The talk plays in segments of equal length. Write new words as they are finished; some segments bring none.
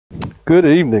Good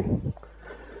evening.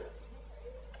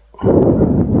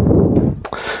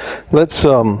 Let's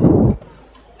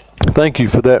thank you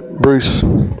for that, Bruce.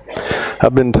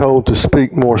 I've been told to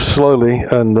speak more slowly,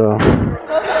 and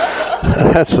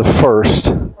that's a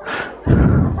first.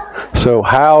 So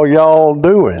how y'all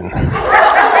doing?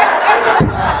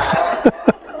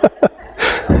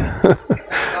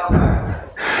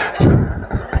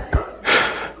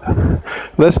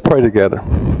 Let's pray together.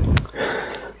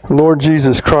 Lord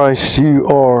Jesus Christ, you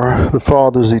are the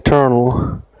Father's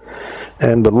eternal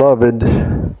and beloved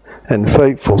and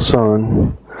faithful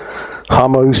Son,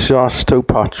 homoousios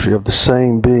patri, of the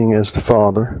same being as the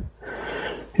Father.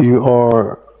 You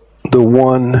are the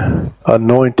one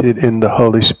anointed in the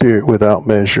Holy Spirit without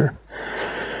measure.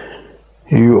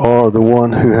 You are the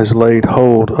one who has laid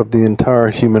hold of the entire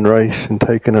human race and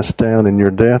taken us down in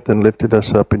your death and lifted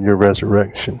us up in your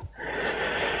resurrection,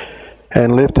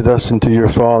 and lifted us into your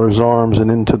Father's arms and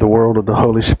into the world of the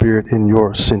Holy Spirit in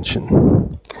your ascension.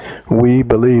 We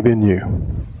believe in you.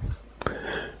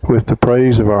 With the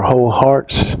praise of our whole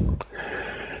hearts,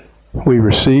 we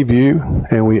receive you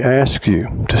and we ask you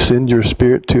to send your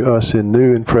Spirit to us in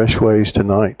new and fresh ways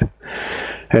tonight.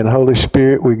 And Holy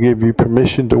Spirit, we give you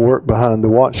permission to work behind the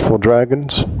watchful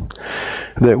dragons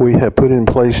that we have put in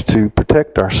place to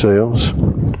protect ourselves.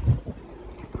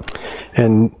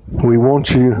 And we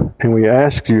want you and we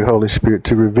ask you, Holy Spirit,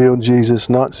 to reveal Jesus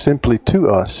not simply to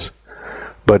us,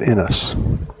 but in us,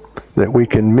 that we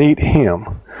can meet him.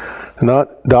 Not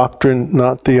doctrine,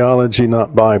 not theology,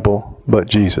 not Bible, but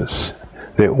Jesus.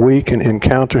 That we can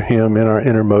encounter him in our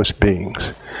innermost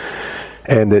beings.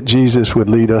 And that Jesus would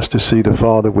lead us to see the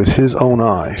Father with his own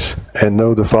eyes and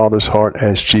know the Father's heart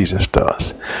as Jesus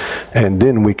does. And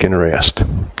then we can rest.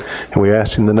 And we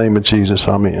ask in the name of Jesus,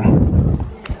 amen.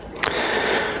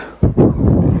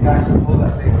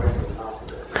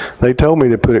 They told me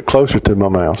to put it closer to my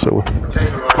mouth. So,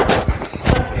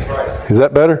 is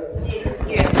that better?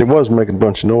 It was making a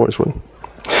bunch of noise.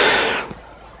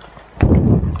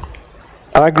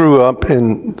 I grew up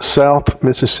in South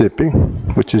Mississippi,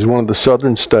 which is one of the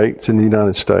southern states in the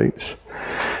United States.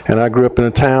 And I grew up in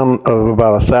a town of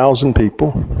about 1,000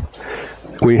 people.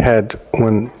 We had,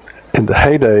 in the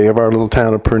heyday of our little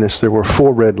town of Prentice, there were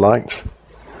 4 red lights.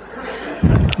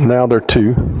 Now there are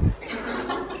 2.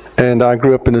 And I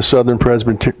grew up in the Southern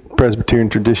Presbyterian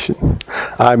tradition.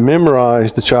 I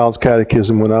memorized the Child's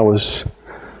Catechism when I was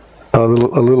a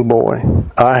little boy.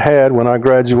 I had, when I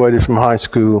graduated from high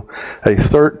school, a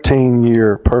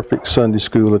 13-year perfect Sunday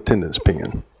school attendance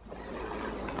pin.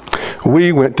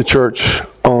 We went to church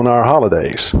on our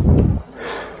holidays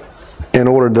in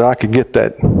order that I could get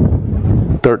that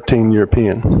 13-year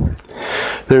pin.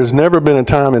 There's never been a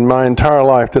time in my entire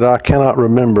life that I cannot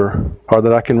remember, or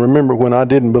that I can remember, when I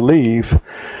didn't believe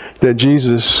that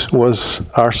Jesus was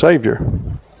our Savior.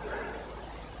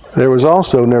 There was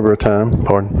also never a time,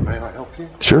 pardon. May I help you?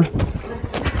 Sure.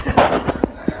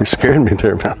 You scared me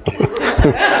there, man.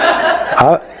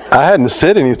 I hadn't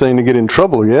said anything to get in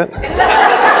trouble yet.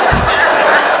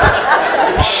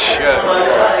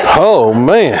 Oh,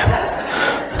 man.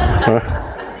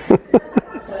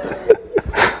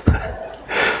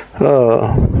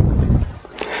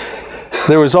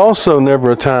 There was also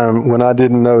never a time when I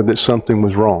didn't know that something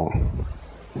was wrong.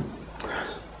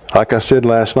 Like I said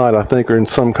last night, I think, or in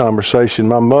some conversation,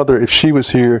 my mother, if she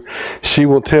was here, she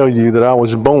will tell you that I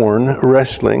was born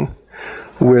wrestling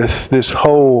with this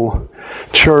whole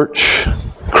church,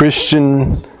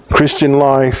 Christian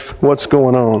life, what's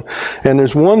going on. And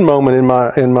there's one moment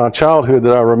in my childhood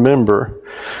that I remember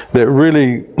that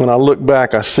really, when I look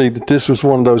back, I see that this was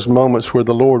one of those moments where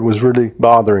the Lord was really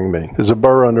bothering me. There's a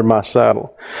burr under my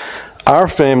saddle. Our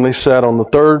family sat on the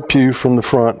 3rd pew from the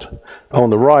front, on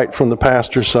the right from the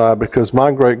pastor's side, because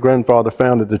my great-grandfather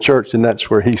founded the church, and that's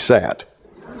where he sat.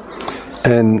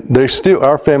 And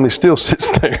our family still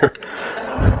sits there.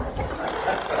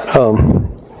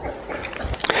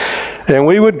 And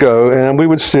we would go, and we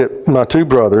would sit, my 2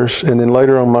 brothers, and then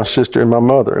later on my sister and my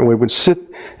mother, and we would sit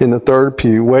in the 3rd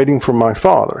pew waiting for my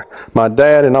father. My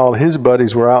dad and all his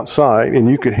buddies were outside, and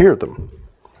you could hear them.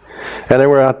 And they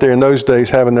were out there in those days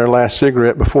having their last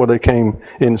cigarette before they came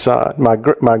inside. My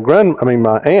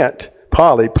aunt,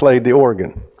 Polly, played the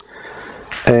organ.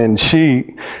 And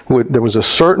there was a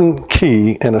certain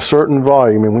key and a certain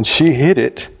volume, and when she hit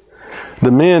it,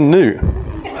 the men knew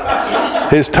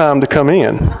it's time to come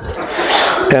in.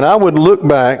 And I would look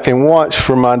back and watch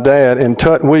for my dad and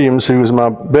Tut Williams, who was my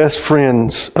best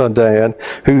friend's dad,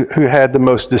 who had the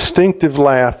most distinctive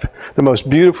laugh, the most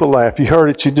beautiful laugh. You heard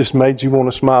it, you just made you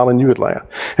want to smile and you would laugh.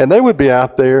 And they would be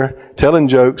out there telling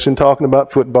jokes and talking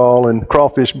about football and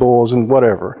crawfish boils and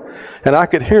whatever. And I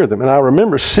could hear them. And I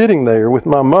remember sitting there with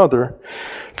my mother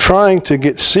trying to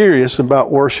get serious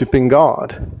about worshiping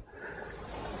God.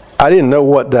 I didn't know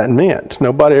what that meant.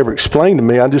 Nobody ever explained to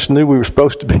me. I just knew we were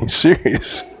supposed to be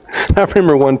serious. I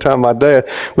remember one time my dad,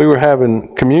 we were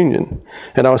having communion,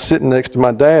 and I was sitting next to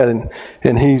my dad,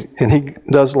 and he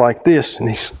does like this, and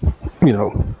he's, you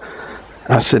know,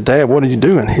 I said, "Dad, what are you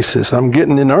doing?" He says, "I'm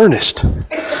getting in earnest."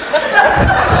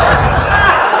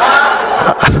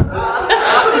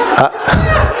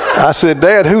 I said,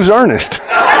 "Dad, who's Ernest?"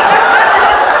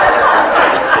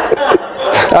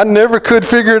 I never could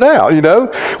figure it out, you know.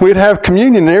 We'd have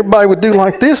communion and everybody would do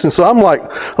like this. And so I'm like,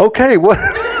 okay,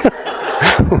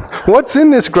 what's in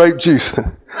this grape juice?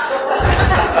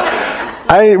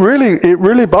 It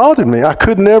really bothered me. I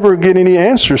could never get any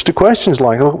answers to questions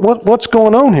like, what's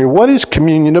going on here? What is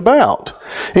communion about?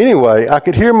 Anyway, I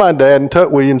could hear my dad and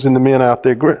Tut Williams and the men out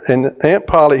there, and Aunt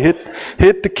Polly hit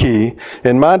the key,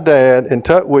 and my dad and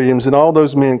Tut Williams and all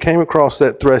those men came across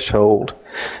that threshold.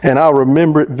 And I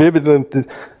remember it vividly.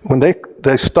 When they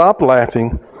stopped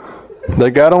laughing, they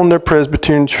got on their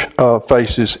Presbyterian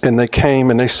faces, and they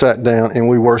came and they sat down, and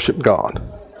we worshiped God.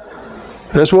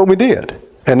 That's what we did.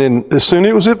 And then as soon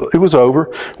as it was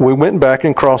over, we went back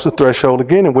and crossed the threshold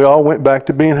again, and we all went back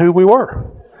to being who we were.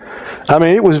 I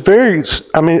mean, it was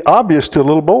obvious to a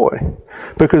little boy.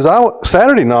 Because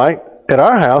Saturday night at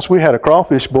our house, we had a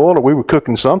crawfish boil, or we were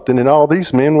cooking something, and all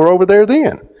these men were over there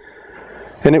then.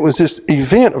 And it was this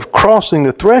event of crossing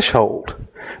the threshold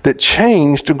that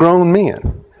changed to grown men.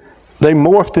 They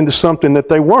morphed into something that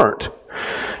they weren't.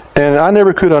 And I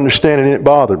never could understand it, and it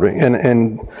bothered me.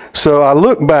 And so I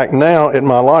look back now at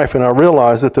my life, and I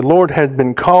realize that the Lord had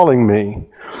been calling me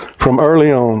from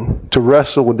early on to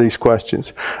wrestle with these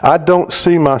questions. I don't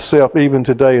see myself even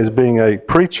today as being a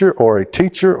preacher or a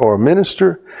teacher or a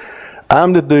minister.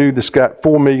 I'm the dude that's got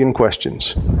 4 million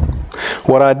questions.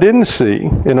 What I didn't see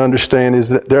and understand is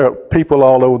that there are people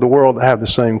all over the world that have the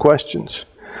same questions.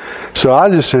 So I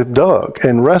just have dug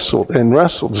and wrestled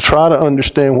to try to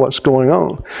understand what's going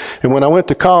on. And when I went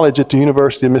to college at the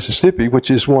University of Mississippi, which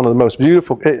is one of the most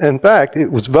beautiful, in fact, it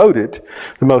was voted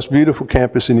the most beautiful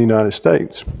campus in the United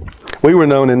States. We were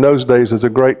known in those days as a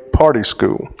great party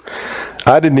school.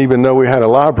 I didn't even know we had a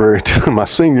library until my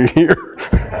senior year.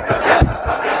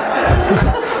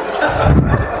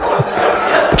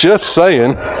 Just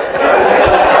saying.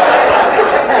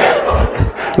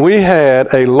 We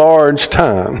had a large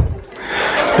time.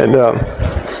 And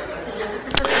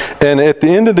at the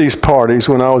end of these parties,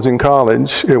 when I was in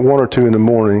college, at 1 or 2 in the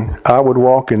morning, I would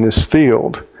walk in this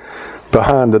field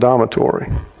behind the dormitory.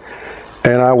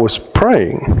 And I was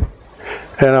praying.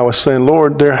 And I was saying,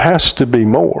 Lord, there has to be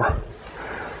more.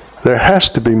 There has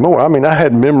to be more. I mean, I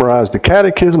had memorized the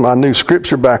catechism. I knew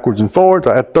scripture backwards and forwards.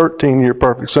 I had 13-year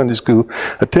perfect Sunday school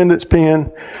attendance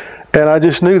pen. And I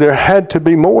just knew there had to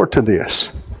be more to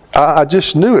this. I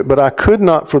just knew it, but I could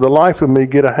not for the life of me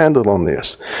get a handle on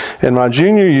this. In my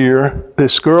junior year,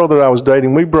 this girl that I was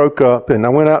dating, we broke up, and I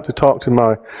went out to talk to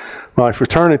my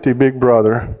fraternity big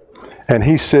brother, and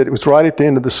he said, it was right at the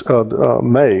end of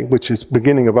May, which is the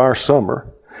beginning of our summer,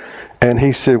 and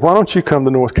he said, why don't you come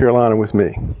to North Carolina with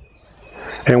me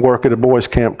and work at a boys'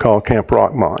 camp called Camp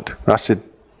Rockmont? I said,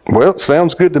 well,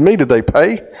 sounds good to me. Did they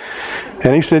pay?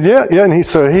 And he said, yeah. And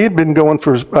so he had been going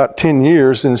for about 10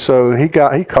 years. And so he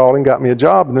called and got me a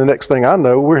job. And the next thing I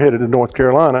know, we're headed to North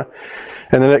Carolina.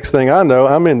 And the next thing I know,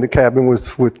 I'm in the cabin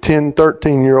with 10,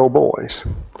 13-year-old boys.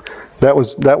 That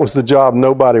was the job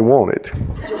nobody wanted.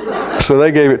 So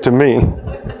they gave it to me.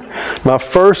 My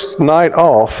first night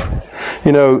off,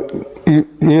 you know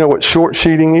what short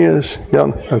sheeting is?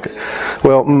 Yeah? Okay.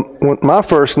 Well, my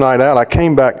first night out, I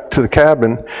came back to the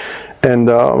cabin, and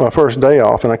my first day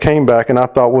off, and I came back, and I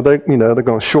thought, well, they're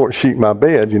going to short sheet my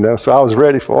bed, so I was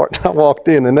ready for it. I walked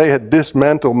in, and they had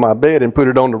dismantled my bed and put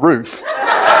it on the roof.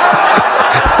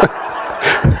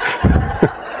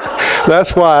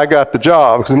 That's why I got the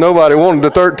job, because nobody wanted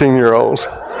the 13-year-olds.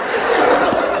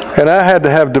 And I had to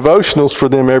have devotionals for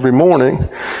them every morning,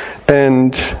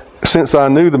 and since I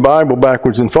knew the Bible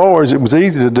backwards and forwards, it was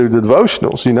easy to do the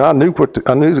devotionals.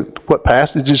 I knew what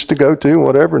passages to go to,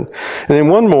 whatever. And then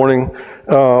one morning,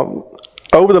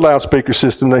 over the loudspeaker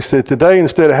system, they said, today,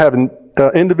 instead of having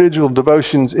individual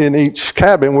devotions in each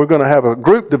cabin, we're going to have a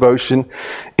group devotion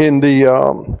in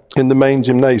the main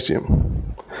gymnasium.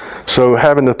 So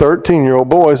having the 13-year-old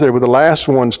boys, they were the last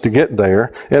ones to get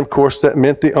there. And of course, that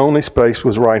meant the only space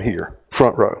was right here,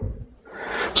 front row.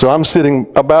 So I'm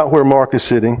sitting about where Mark is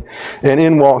sitting, and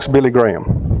in walks Billy Graham.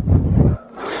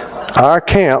 Our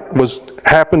camp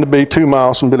happened to be 2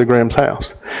 miles from Billy Graham's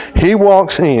house. He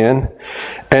walks in,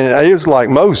 and it was like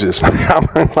Moses. I'm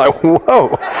like,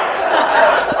 whoa.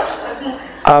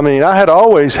 I mean, I had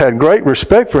always had great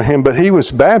respect for him, but he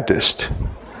was Baptist,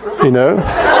 you know.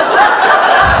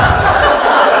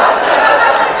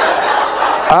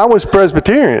 I was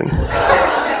Presbyterian.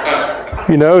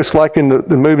 You know, it's like in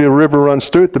the movie A River Runs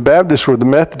Through It, the Baptists were the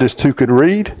Methodists who could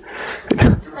read.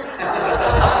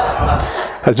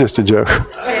 That's just a joke.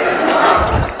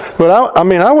 But I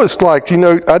mean, I was like, you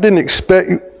know, I didn't expect,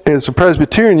 as a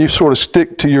Presbyterian, you sort of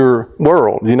stick to your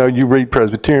world. You know, you read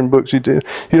Presbyterian books, you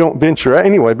don't venture out.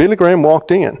 Anyway, Billy Graham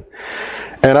walked in.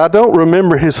 And I don't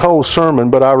remember his whole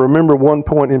sermon, but I remember one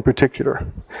point in particular.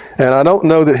 And I don't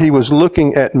know that he was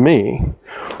looking at me,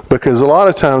 because a lot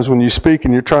of times when you speak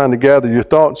and you're trying to gather your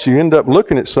thoughts, you end up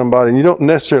looking at somebody and you don't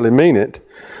necessarily mean it,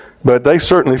 but they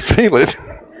certainly feel it.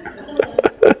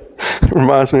 It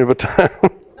reminds me of a time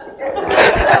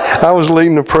I was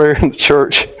leading a prayer in the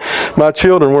church. My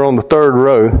children were on the 3rd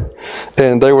row,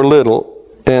 and they were little.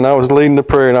 And I was leading the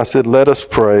prayer, and I said, "Let us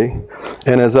pray."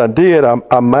 And as I did,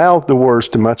 I mouthed the words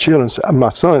to my children. My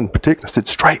son in particular said,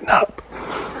 "Straighten up."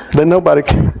 Then nobody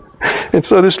came. And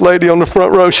so this lady on the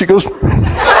front row, she goes,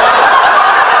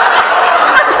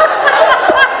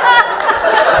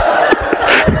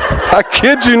 I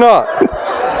kid you not.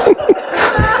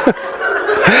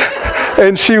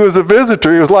 And she was a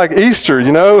visitor. It was like Easter,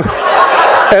 you know.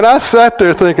 And I sat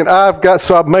there thinking,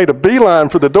 so I made a beeline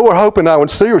for the door, hoping I would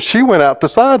see her. She went out the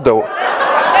side door.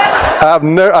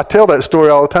 I tell that story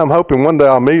all the time, hoping one day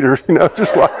I'll meet her, you know,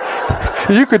 just like,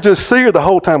 you could just see her the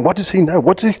whole time. What does he know?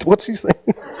 What's he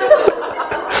thinking?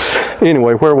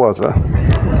 Anyway, where was I?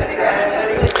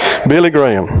 Billy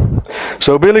Graham.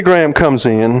 So Billy Graham comes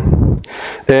in,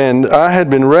 and I had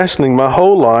been wrestling my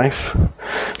whole life,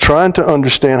 trying to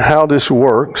understand how this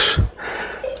works.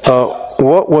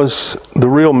 What was the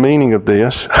real meaning of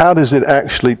this? How does it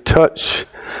actually touch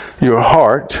your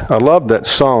heart? I love that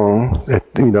song,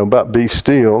 you know, about be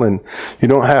still, and you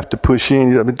don't have to push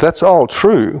in. I mean, that's all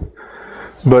true.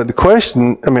 But the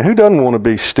question, I mean, who doesn't want to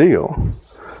be still?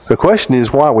 The question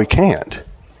is why we can't.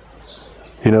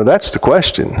 You know, that's the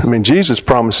question. I mean, Jesus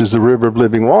promises the river of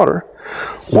living water.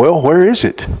 Well, where is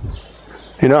it?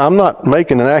 You know, I'm not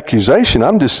making an accusation.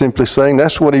 I'm just simply saying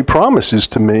that's what he promises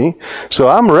to me. So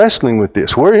I'm wrestling with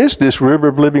this. Where is this river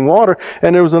of living water?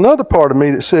 And there was another part of me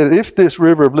that said, if this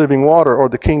river of living water or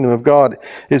the kingdom of God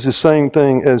is the same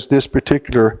thing as this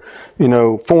particular, you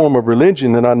know, form of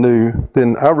religion that I knew,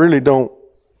 then I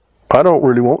don't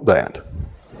really want that.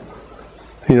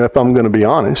 You know, if I'm going to be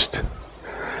honest.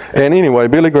 And anyway,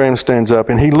 Billy Graham stands up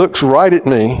and he looks right at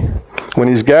me when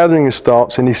he's gathering his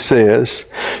thoughts, and he says,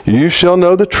 "You shall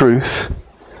know the truth,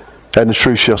 and the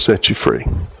truth shall set you free."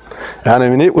 And I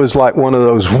mean, it was like one of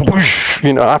those whoosh,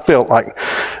 you know, I felt like,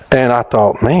 and I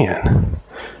thought, man.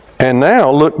 And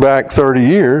now look back 34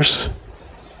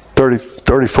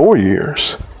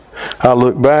 years, I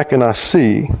look back and I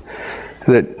see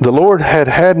that the Lord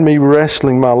had me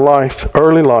wrestling my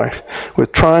early life,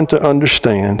 with trying to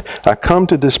understand. I come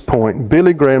to this point.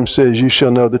 Billy Graham says, "You shall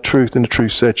know the truth, and the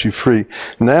truth sets you free."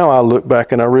 Now I look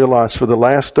back and I realize for the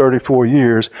last 34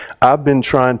 years, I've been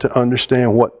trying to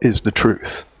understand what is the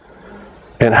truth.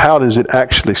 And how does it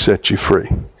actually set you free?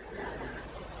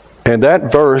 And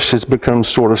that verse has become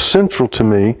sort of central to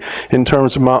me in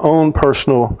terms of my own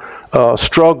personal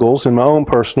struggles and my own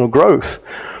personal growth.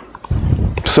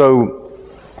 So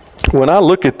when I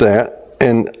look at that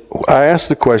and I ask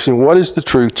the question, what is the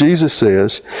truth? Jesus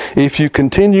says, "If you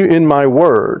continue in my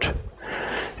word,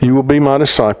 you will be my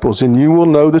disciples, and you will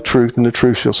know the truth, and the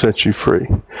truth shall set you free."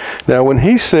 Now, when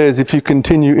he says, if you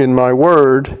continue in my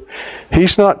word,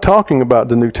 he's not talking about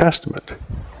the New Testament.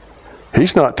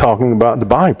 He's not talking about the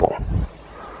Bible.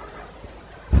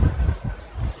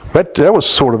 But that was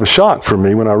sort of a shock for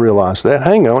me when I realized that.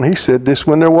 Hang on, he said this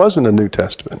when there wasn't a New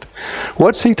Testament.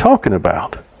 What's he talking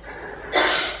about?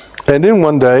 And then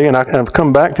one day, and I've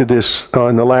come back to this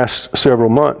in the last several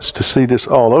months to see this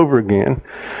all over again.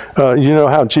 You know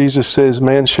how Jesus says,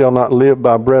 "Man shall not live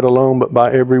by bread alone, but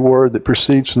by every word that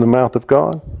proceeds from the mouth of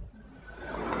God."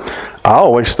 I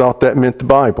always thought that meant the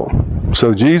Bible.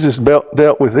 So Jesus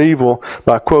dealt with evil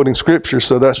by quoting Scripture,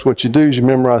 so that's what you do, is you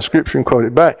memorize Scripture and quote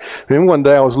it back. And then one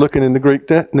day I was looking in the Greek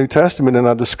New Testament, and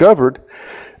I discovered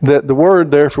that the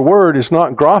word there for word is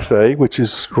not graphe, which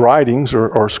is writings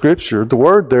or Scripture. The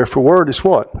word there for word is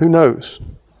what? Who knows?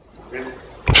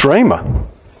 It's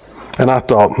Rhema. And I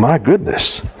thought, my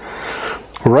goodness,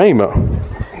 Rhema.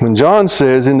 When John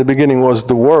says in the beginning was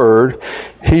the Word,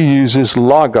 he uses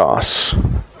Logos.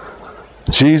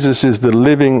 Jesus is the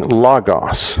living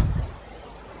Logos.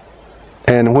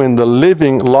 And when the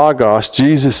living Logos,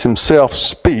 Jesus himself,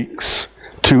 speaks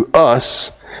to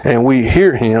us and we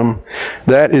hear him,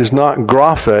 that is not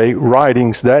graphe,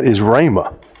 writings, that is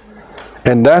Rhema.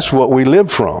 And that's what we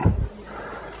live from.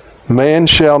 Man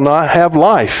shall not have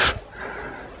life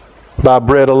by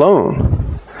bread alone,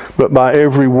 but by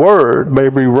every word, by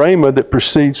every rhema that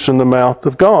proceeds from the mouth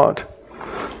of God.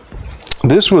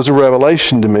 This was a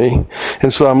revelation to me.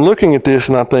 And so I'm looking at this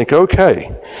and I think,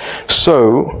 okay,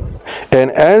 so,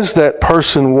 and as that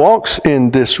person walks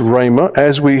in this rhema,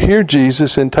 as we hear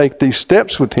Jesus and take these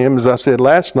steps with him, as I said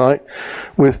last night,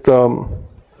 with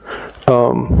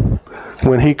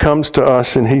when he comes to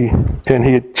us and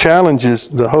he challenges,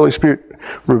 the Holy Spirit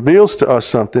reveals to us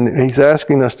something, he's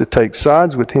asking us to take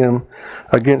sides with him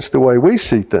against the way we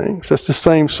see things. That's the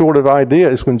same sort of idea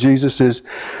as when Jesus says,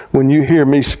 when you hear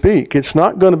me speak, it's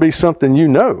not going to be something you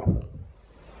know.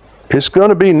 It's going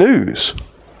to be news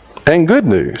and good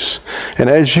news. And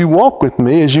as you walk with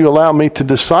me, as you allow me to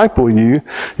disciple you,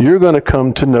 you're going to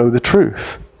come to know the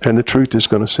truth. And the truth is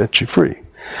going to set you free.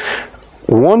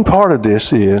 One part of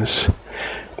this is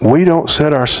we don't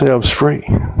set ourselves free.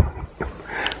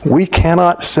 We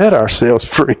cannot set ourselves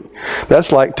free.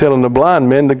 That's like telling the blind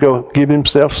man to go give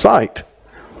himself sight.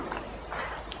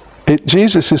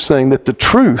 Jesus is saying that the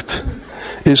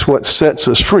truth is what sets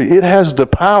us free. It has the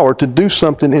power to do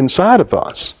something inside of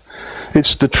us.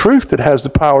 It's the truth that has the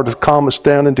power to calm us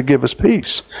down and to give us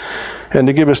peace and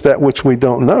to give us that which we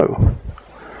don't know.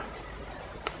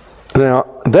 Now,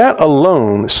 that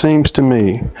alone seems to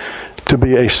me to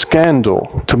be a scandal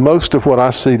to most of what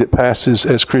I see that passes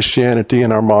as Christianity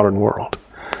in our modern world.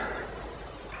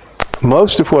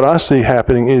 Most of what I see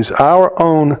happening is our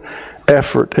own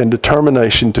effort and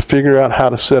determination to figure out how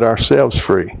to set ourselves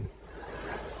free.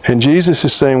 And Jesus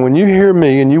is saying, when you hear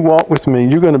me and you walk with me,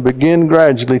 you're going to begin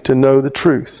gradually to know the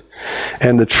truth.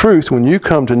 And the truth, when you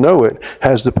come to know it,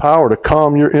 has the power to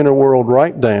calm your inner world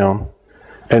right down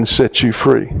and set you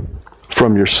free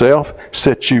from yourself,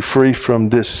 set you free from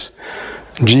this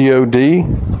G-O-D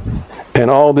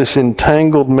and all this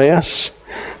entangled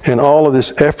mess and all of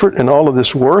this effort and all of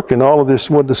this work and all of this,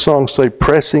 what the songs say,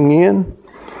 pressing in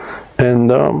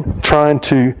and trying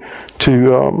to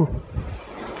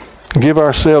give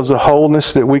ourselves a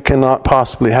wholeness that we cannot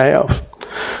possibly have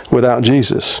without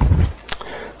Jesus.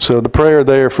 So the prayer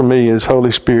there for me is,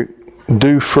 Holy Spirit,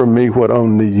 do for me what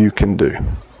only you can do.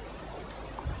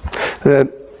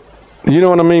 That, you know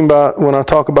what I mean by when I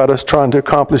talk about us trying to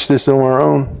accomplish this on our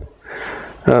own?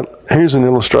 Here's an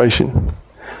illustration.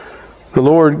 The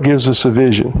Lord gives us a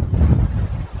vision.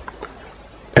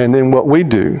 And then what we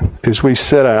do is we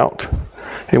set out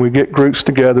and we get groups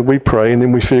together, we pray, and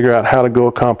then we figure out how to go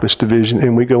accomplish the vision,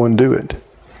 and we go and do it.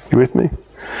 You with me?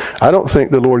 I don't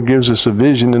think the Lord gives us a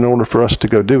vision in order for us to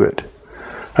go do it.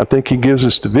 I think he gives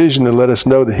us the vision to let us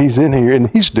know that he's in here and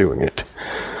he's doing it.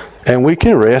 And we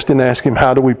can rest and ask him,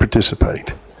 how do we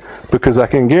participate? Because I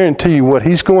can guarantee you what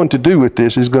he's going to do with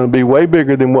this is going to be way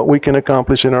bigger than what we can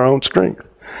accomplish in our own strength.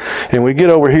 And we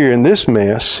get over here in this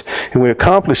mess, and we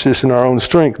accomplish this in our own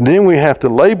strength, then we have to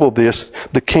label this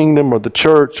the kingdom or the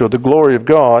church or the glory of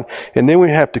God, and then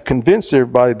we have to convince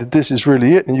everybody that this is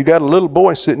really it. And you got a little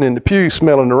boy sitting in the pew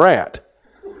smelling a rat.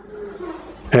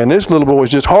 And this little boy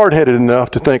is just hard-headed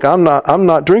enough to think, I'm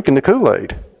not drinking the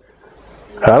Kool-Aid.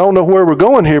 I don't know where we're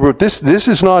going here, but this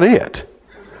is not it.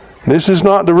 This is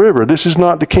not the river. This is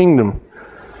not the kingdom.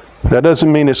 That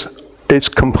doesn't mean it's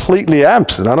completely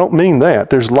absent. I don't mean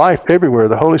that. There's life everywhere.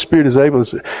 The Holy Spirit is able,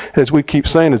 as we keep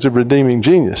saying, is a redeeming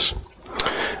genius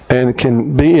and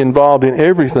can be involved in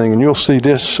everything. And you'll see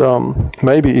this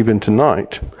maybe even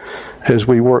tonight as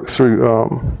we work through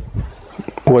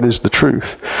what is the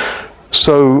truth.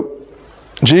 So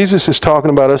Jesus is talking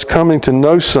about us coming to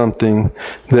know something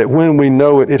that when we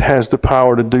know it, it has the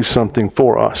power to do something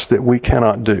for us that we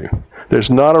cannot do.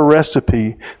 There's not a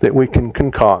recipe that we can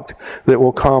concoct that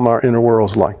will calm our inner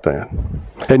worlds like that.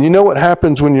 And you know what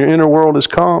happens when your inner world is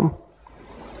calm?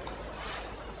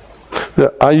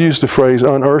 I use the phrase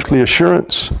unearthly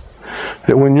assurance.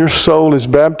 That when your soul is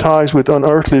baptized with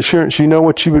unearthly assurance, you know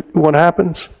what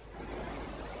happens?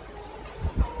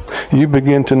 You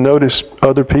begin to notice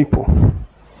other people.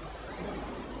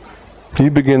 You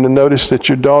begin to notice that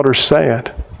your daughter's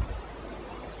sad.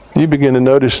 You begin to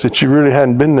notice that you really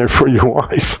hadn't been there for your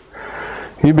wife.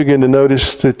 You begin to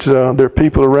notice that there are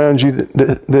people around you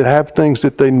that have things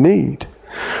that they need.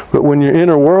 But when your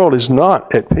inner world is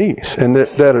not at peace and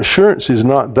that assurance is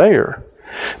not there,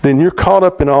 then you're caught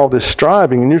up in all this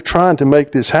striving and you're trying to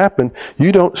make this happen.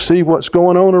 You don't see what's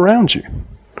going on around you.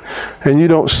 And you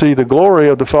don't see the glory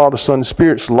of the Father, Son, and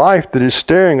Spirit's life that is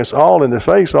staring us all in the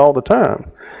face all the time.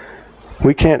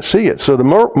 We can't see it. So the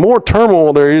more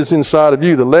turmoil there is inside of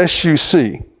you, the less you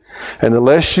see. And the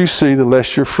less you see, the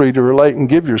less you're free to relate and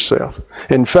give yourself.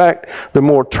 In fact, the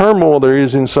more turmoil there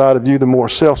is inside of you, the more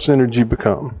self-centered you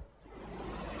become.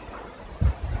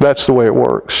 That's the way it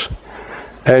works.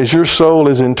 As your soul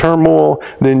is in turmoil,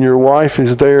 then your wife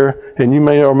is there, and you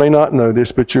may or may not know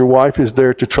this, but your wife is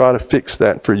there to try to fix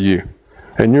that for you.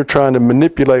 And you're trying to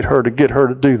manipulate her to get her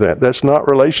to do that. That's not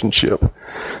relationship.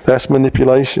 That's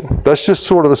manipulation. That's just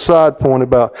sort of a side point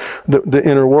about the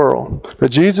inner world. But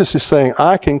Jesus is saying,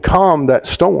 I can calm that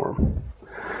storm.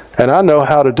 And I know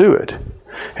how to do it.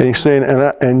 And he's saying,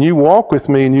 and you walk with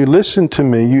me and you listen to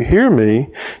me, you hear me,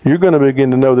 you're going to begin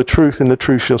to know the truth, and the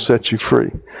truth shall set you free.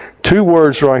 2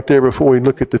 words right there before we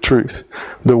look at the truth.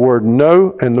 The word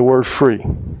know and the word free.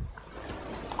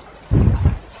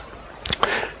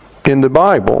 In the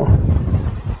Bible,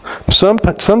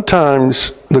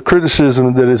 sometimes the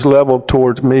criticism that is leveled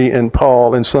towards me and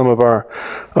Paul and some of our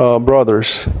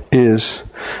brothers is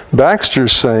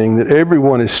Baxter's saying that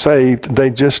everyone is saved, they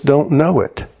just don't know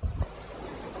it.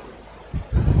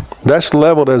 That's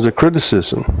leveled as a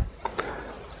criticism.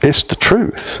 It's the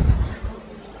truth.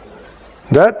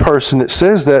 That person that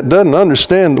says that doesn't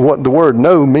understand what the word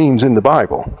know means in the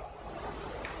Bible.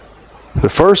 The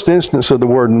first instance of the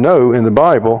word know in the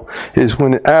Bible is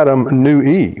when Adam knew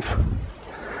Eve.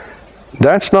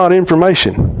 That's not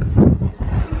information.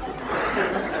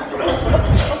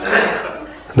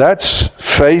 That's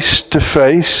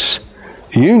face-to-face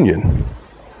union.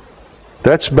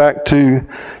 That's back to,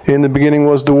 in the beginning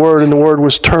was the Word, and the Word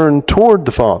was turned toward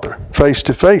the Father,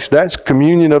 face-to-face. That's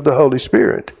communion of the Holy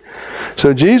Spirit.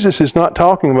 So Jesus is not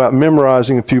talking about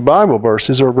memorizing a few Bible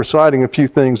verses or reciting a few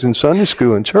things in Sunday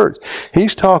school and church.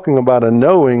 He's talking about a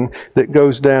knowing that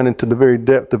goes down into the very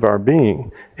depth of our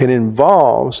being. It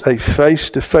involves a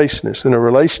face-to-faceness and a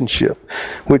relationship,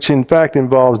 which in fact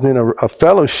involves then a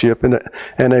fellowship and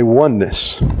a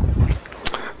oneness.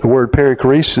 The word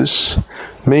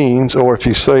perichoresis means, or if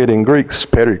you say it in Greek,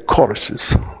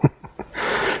 perichoresis.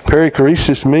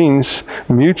 Perichoresis means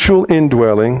mutual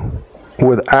indwelling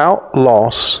without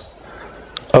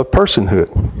loss of personhood.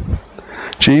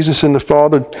 Jesus and the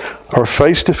Father are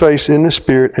face to face in the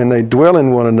Spirit, and they dwell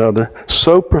in one another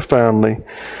so profoundly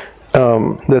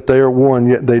that they are one,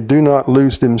 yet they do not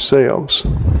lose themselves.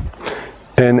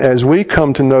 And as we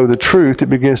come to know the truth, it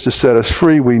begins to set us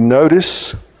free. We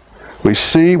notice, we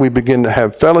see, we begin to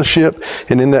have fellowship,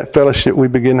 and in that fellowship we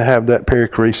begin to have that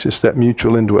perichoresis, that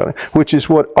mutual indwelling, which is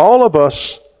what all of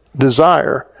us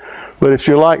desire. But if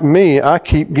you're like me, I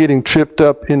keep getting tripped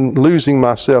up in losing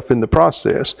myself in the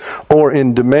process, or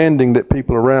in demanding that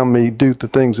people around me do the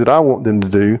things that I want them to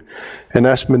do, and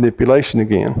that's manipulation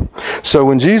again. So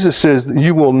when Jesus says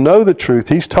you will know the truth,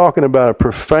 he's talking about a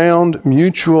profound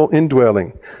mutual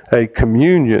indwelling, a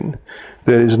communion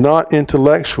that is not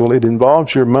intellectual. It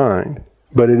involves your mind,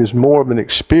 but it is more of an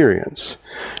experience,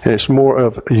 and it's more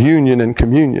of union and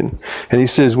communion. And he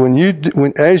says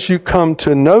as you come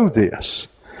to know this,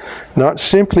 not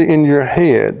simply in your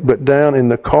head, but down in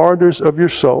the corridors of your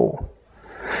soul,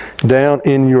 down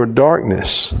in your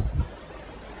darkness,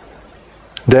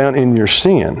 down in your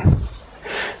sin,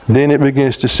 then it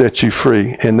begins to set you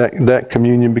free, and that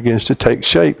communion begins to take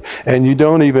shape, and you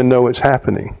don't even know it's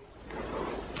happening.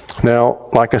 Now,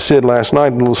 like I said last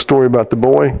night, a little story about the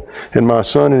boy and my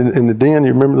son in the den.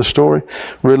 You remember the story?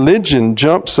 Religion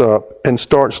jumps up and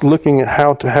starts looking at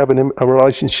how to have a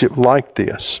relationship like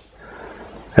this.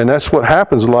 And that's what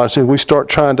happens a lot of times. We start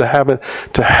trying to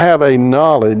have a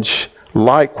knowledge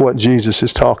like what Jesus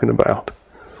is talking about.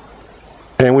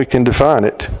 And we can define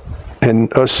it.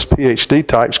 And us PhD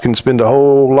types can spend a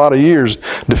whole lot of years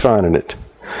defining it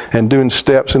and doing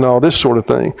steps and all this sort of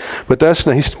thing. But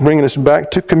he's bringing us back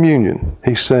to communion.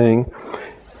 He's saying,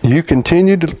 you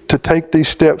continue to take these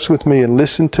steps with me and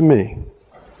listen to me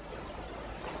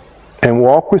and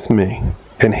walk with me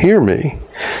and hear me.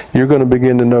 You're going to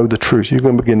begin to know the truth. You're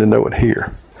going to begin to know it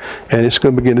here. And it's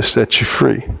going to begin to set you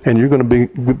free. And you're going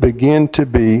to begin to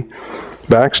be,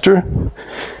 Baxter,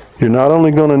 you're not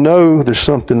only going to know there's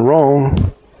something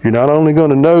wrong, you're not only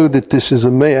going to know that this is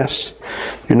a mess,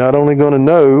 you're not only going to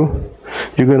know,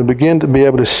 you're going to begin to be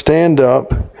able to stand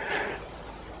up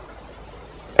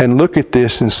and look at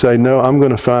this and say, no, I'm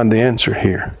going to find the answer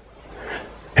here.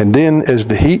 And then as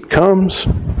the heat comes,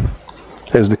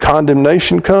 As the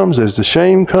condemnation comes, as the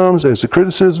shame comes, as the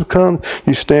criticism comes,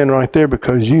 you stand right there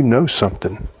because you know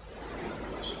something.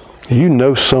 You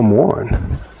know someone.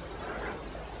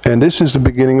 And this is the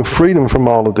beginning of freedom from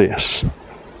all of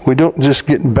this. We don't just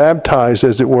get baptized,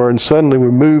 as it were, and suddenly we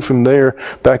move from there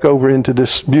back over into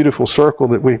this beautiful circle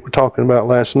that we were talking about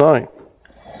last night.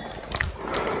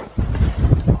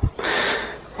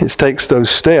 It takes those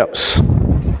steps.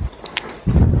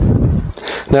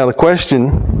 Now the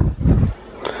question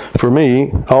for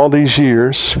me all these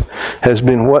years has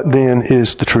been, what then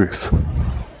is the truth?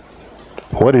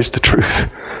 What is the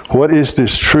truth? What is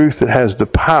this truth that has the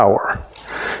power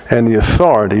and the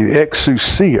authority, the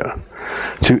exousia,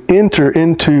 to enter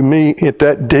into me at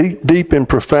that deep and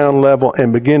profound level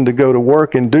and begin to go to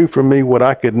work and do for me what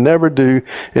I could never do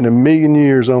in a million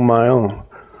years on my own?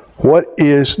 What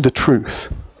is the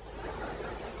truth?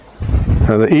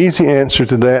 Now the easy answer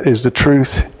to that is the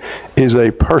truth is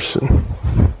a person.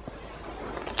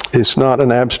 It's not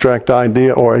an abstract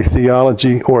idea or a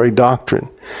theology or a doctrine.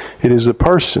 It is a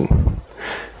person,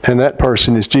 and that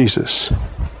person is Jesus.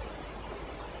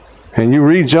 And you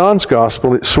read John's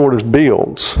gospel, it sort of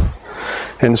builds.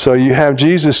 And so you have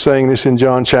Jesus saying this in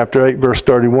John chapter 8, verse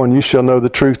 31, you shall know the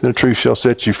truth, and the truth shall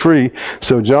set you free.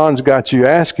 So John's got you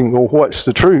asking, well, what's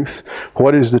the truth?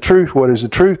 What is the truth? What is the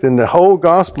truth? And the whole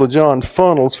gospel of John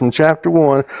funnels from chapter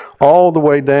 1 all the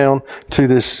way down to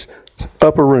this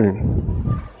upper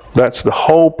room. That's the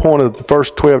whole point of the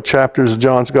first 12 chapters of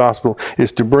John's gospel,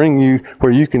 is to bring you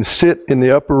where you can sit in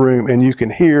the upper room and you can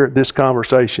hear this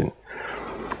conversation.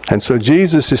 And so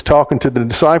Jesus is talking to the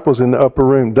disciples in the upper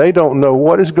room. They don't know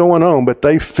what is going on, but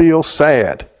they feel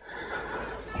sad.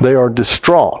 They are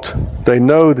distraught. They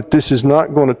know that this is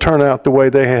not going to turn out the way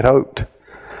they had hoped.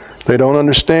 They don't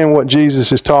understand what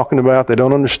Jesus is talking about. They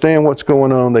don't understand what's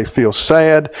going on. They feel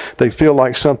sad. They feel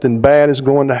like something bad is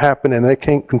going to happen and they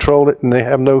can't control it, and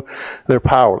they're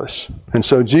powerless. And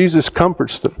so Jesus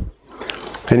comforts them.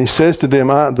 And he says to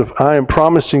them, I am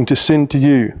promising to send to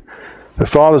you. The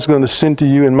Father's going to send to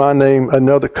you in my name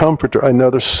another comforter,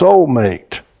 another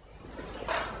soulmate.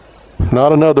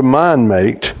 Not another mind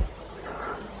mate,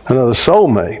 another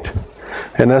soulmate.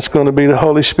 And that's going to be the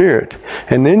Holy Spirit.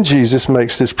 And then Jesus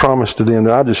makes this promise to them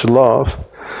that I just love.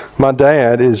 My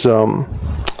dad is,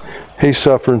 he's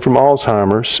suffering from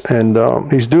Alzheimer's, and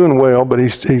he's doing well, but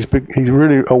he's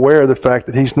really aware of the fact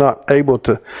that he's not able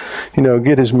to,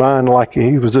 get his mind like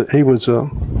he was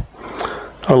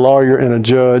a lawyer and a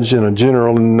judge and a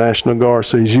general in the National Guard,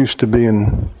 so he's used to being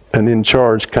an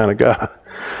in-charge kind of guy.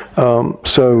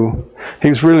 So he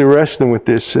was really wrestling with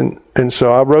this, and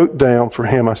so I wrote down for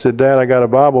him, I said, Dad, I got a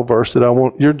Bible verse that I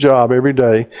want, your job every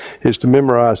day is to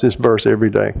memorize this verse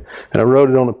every day. And I wrote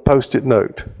it on a Post-it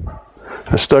note.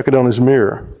 I stuck it on his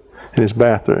mirror in his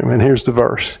bathroom, and here's the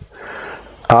verse.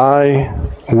 I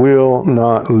will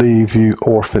not leave you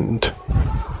orphaned.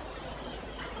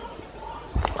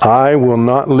 I will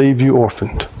not leave you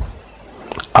orphaned.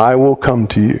 I will come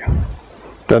to you.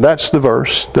 Now that's the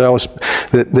verse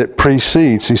that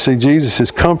precedes. You see, Jesus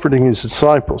is comforting his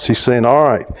disciples. He's saying, all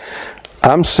right,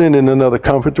 I'm sending another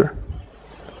comforter.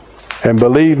 And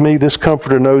believe me, this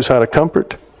comforter knows how to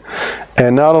comfort.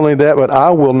 And not only that, but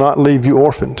I will not leave you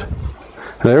orphaned.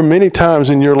 And there are many times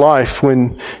in your life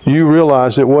when you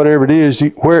realize that wherever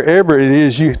it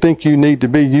is you think you need to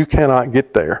be, you cannot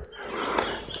get there.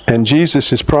 And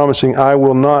Jesus is promising, I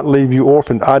will not leave you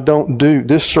orphaned.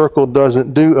 This circle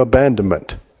doesn't do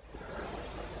abandonment.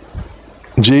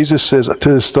 Jesus says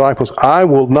to his disciples, I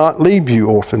will not leave you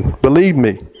orphaned. Believe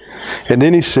me. And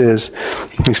then he says,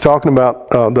 he's talking about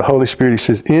the Holy Spirit. He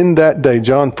says, in that day,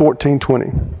 John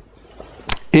 14:20,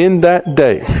 in that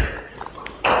day,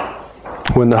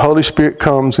 when the Holy Spirit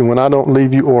comes and when I don't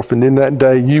leave you orphaned, in that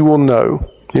day you will know.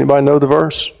 Anybody know the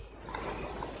verse?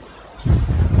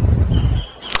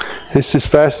 It's just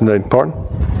fascinating. Pardon?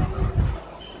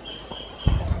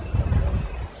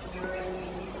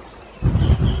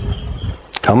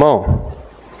 Come on.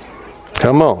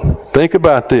 Come on. Think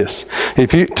about this.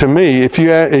 If you took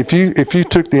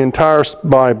the entire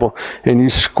Bible and you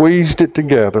squeezed it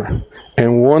together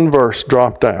and one verse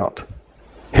dropped out,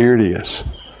 here it is.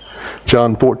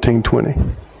 John 14:20.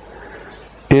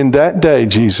 In that day,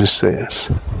 Jesus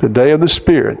says, the day of the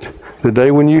Spirit, the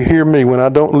day when you hear me, when I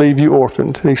don't leave you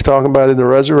orphaned. He's talking about in the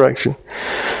resurrection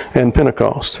and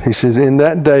Pentecost. He says, in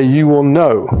that day you will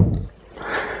know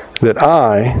that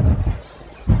I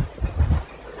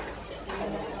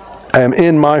am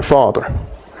in my Father,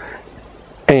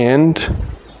 and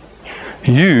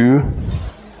you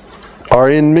are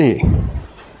in me,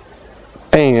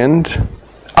 and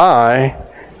I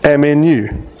am in you.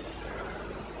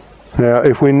 Now,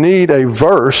 if we need a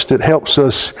verse that helps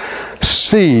us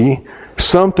see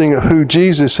something of who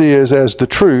Jesus is as the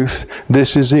truth,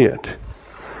 this is it.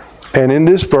 And in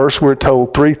this verse, we're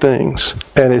told three things.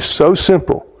 And it's so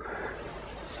simple.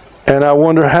 And I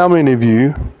wonder how many of you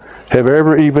have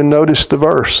ever even noticed the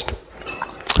verse.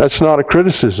 That's not a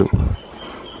criticism.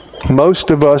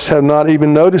 Most of us have not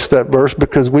even noticed that verse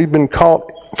because we've been caught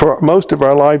for most of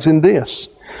our lives in this.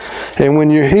 And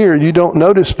when you're here, you don't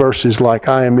notice verses like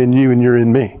I am in you and you're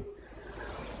in me.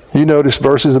 You notice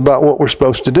verses about what we're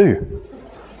supposed to do.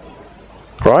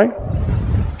 Right?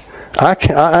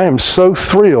 I am so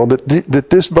thrilled that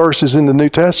this verse is in the New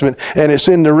Testament and it's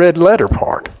in the red letter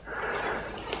part.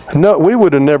 No, we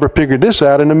would have never figured this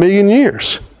out in a million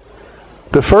years.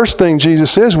 The first thing Jesus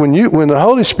says, when the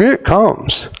Holy Spirit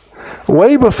comes,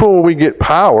 way before we get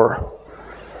power,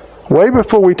 way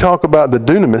before we talk about the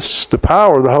dunamis, the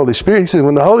power of the Holy Spirit, he says,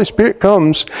 when the Holy Spirit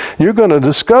comes, you're going to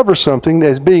discover something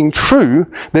as being true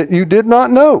that you did not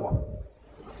know.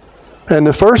 And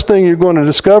the first thing you're going to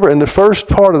discover, and the first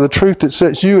part of the truth that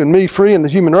sets you and me free in the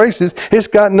human race is, it's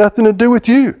got nothing to do with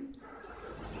you.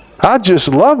 I just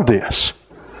love this.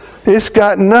 It's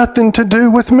got nothing to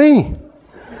do with me.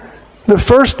 The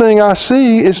first thing I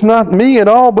see is not me at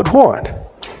all, but what?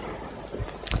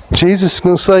 Jesus is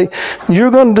going to say,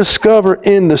 you're going to discover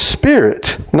in the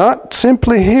Spirit, not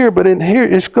simply here, but in here,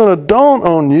 it's going to dawn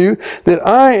on you that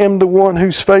I am the one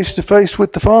who's face to face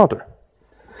with the Father.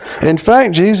 In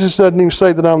fact, Jesus doesn't even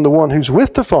say that I'm the one who's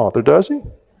with the Father, does he?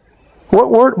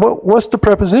 What's the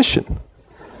preposition?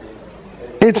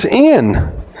 It's in.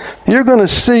 You're going to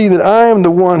see that I am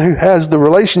the one who has the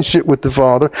relationship with the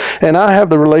Father, and I have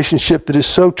the relationship that is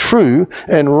so true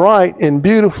and right and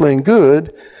beautiful and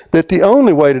good that the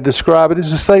only way to describe it is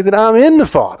to say that I'm in the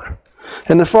Father,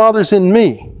 and the Father's in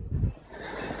me.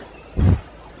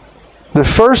 The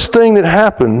first thing that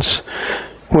happens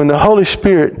when the Holy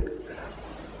Spirit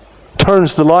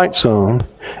turns the lights on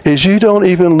is you don't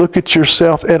even look at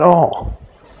yourself at all.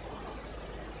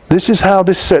 This is how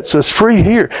this sets us free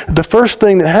here. The first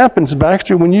thing that happens,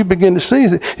 Baxter, when you begin to see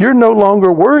is that you're no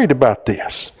longer worried about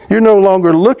this. You're no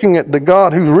longer looking at the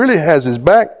God who really has his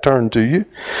back turned to you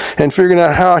and figuring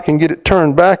out how I can get it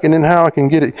turned back and then how I can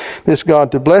get this God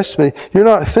to bless me. You're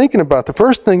not thinking about it. The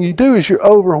first thing you do is you're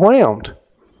overwhelmed.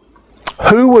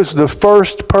 Who was the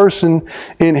first person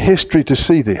in history to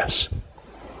see this?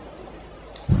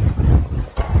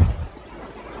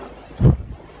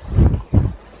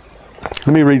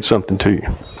 Let me read something to you.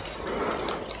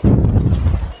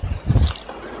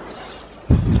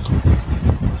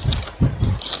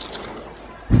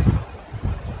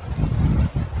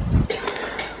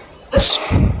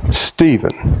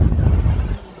 Stephen,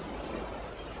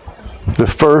 the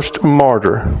first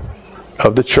martyr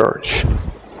of the church.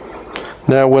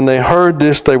 Now when they heard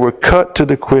this, they were cut to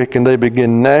the quick, and they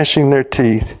began gnashing their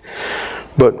teeth.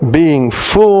 But being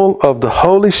full of the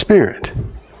Holy Spirit,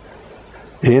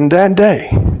 in that day,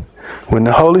 when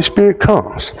the Holy Spirit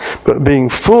comes, but being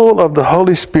full of the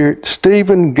Holy Spirit,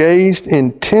 Stephen gazed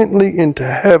intently into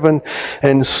heaven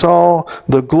and saw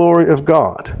the glory of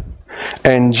God,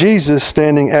 and Jesus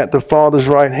standing at the Father's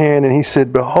right hand. And he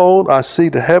said, behold, I see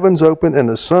the heavens open and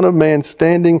the Son of Man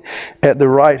standing at the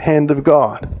right hand of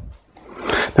God.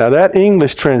 Now that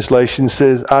English translation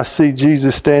says, I see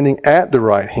Jesus standing at the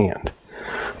right hand.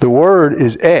 The word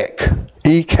is ek,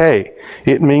 E-K.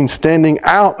 It means standing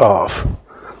out of.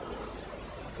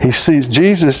 He sees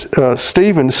Jesus,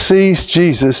 Stephen sees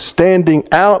Jesus standing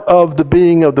out of the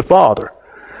being of the Father.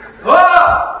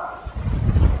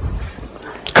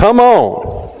 Come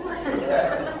on.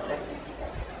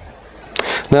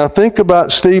 Now think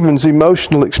about Stephen's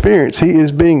emotional experience. He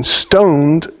is being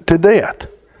stoned to death.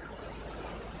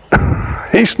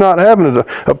 He's not having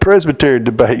a Presbyterian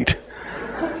debate.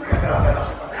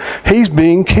 He's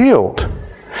being killed.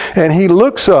 And he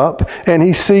looks up and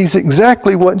he sees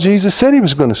exactly what Jesus said he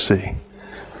was going to see.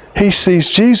 He sees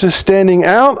Jesus standing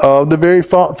out of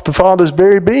the Father's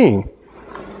very being.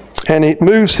 And it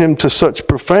moves him to in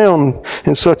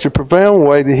such a profound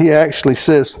way that he actually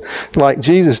says, like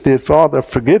Jesus did, Father,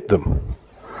 forgive them.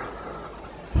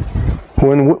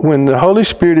 When the Holy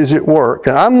Spirit is at work,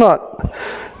 and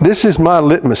this is my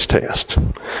litmus test.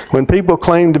 When people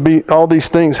claim to be all these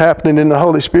things happening in the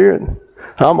Holy Spirit,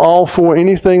 I'm all for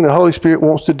anything the Holy Spirit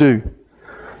wants to do.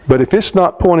 But if it's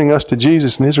not pointing us to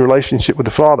Jesus and his relationship with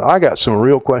the Father, I got some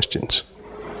real questions.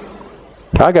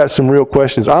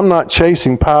 I'm not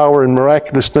chasing power and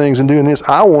miraculous things and doing this.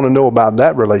 I want to know about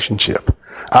that relationship.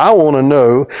 I want to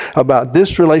know about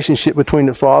this relationship between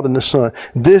the Father and the Son.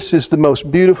 This is the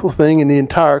most beautiful thing in the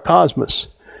entire cosmos.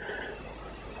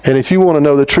 And if you want to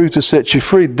know the truth that sets you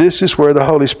free, this is where the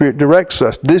Holy Spirit directs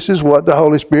us. This is what the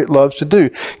Holy Spirit loves to do.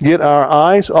 Get our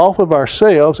eyes off of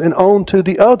ourselves and onto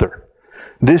the other.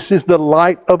 This is the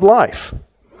light of life.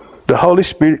 The Holy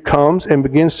Spirit comes and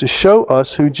begins to show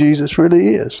us who Jesus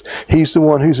really is. He's the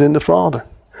one who's in the Father.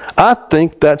 I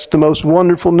think that's the most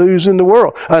wonderful news in the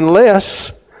world.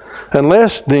 Unless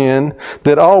then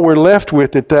that all we're left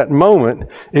with at that moment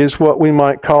is what we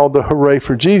might call the hooray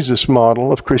for Jesus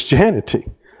model of Christianity.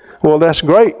 Well, that's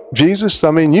great, Jesus.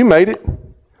 I mean, you made it.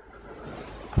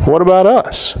 What about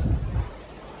us?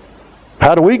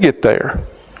 How do we get there?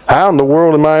 How in the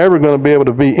world am I ever going to be able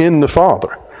to be in the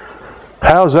Father?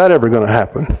 How's that ever going to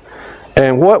happen?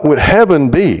 And what would heaven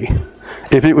be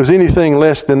if it was anything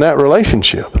less than that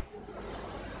relationship?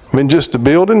 I mean, just a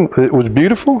building that was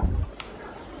beautiful?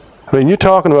 I mean, you're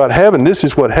talking about heaven. This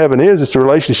is what heaven is. It's the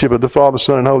relationship of the Father,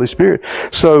 Son, and Holy Spirit.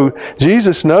 So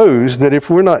Jesus knows that if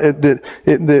we're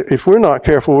not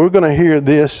careful, we're going to hear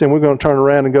this, and we're going to turn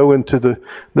around and go into the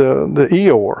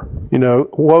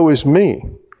Eeyore. Woe is me.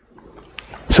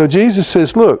 So Jesus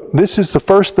says, look, this is the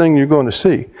first thing you're going to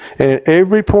see. And at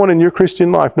every point in your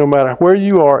Christian life, no matter where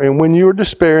you are, and when you're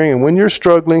despairing, and when you're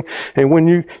struggling, and when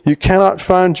you cannot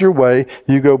find your way,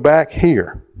 you go back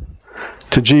here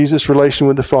to Jesus' relation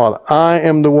with the Father. I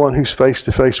am the one who's face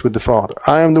to face with the Father.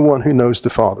 I am the one who knows the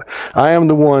Father. I am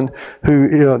the one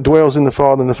who dwells in the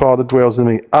Father, and the Father dwells in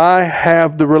me. I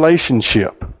have the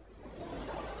relationship,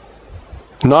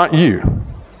 not you.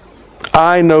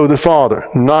 I know the Father,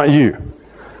 not you.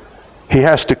 He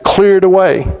has to clear it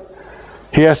away.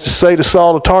 He has to say to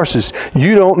Saul of Tarsus,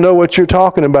 you don't know what you're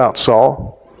talking about,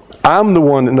 Saul. I'm the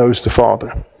one that knows the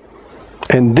Father.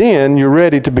 And then you're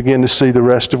ready to begin to see the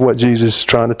rest of what Jesus is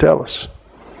trying to tell us.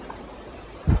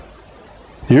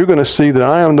 You're going to see that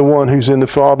I am the one who's in the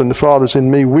Father, and the Father's in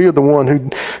me. We are the one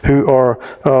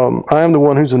I am the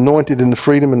one who's anointed in the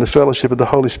freedom and the fellowship of the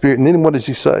Holy Spirit. And then what does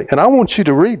he say? And I want you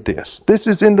to read this. This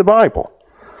is in the Bible.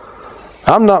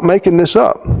 I'm not making this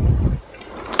up.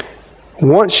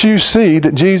 Once you see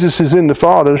that Jesus is in the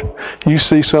Father, you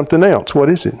see something else. What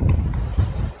is it?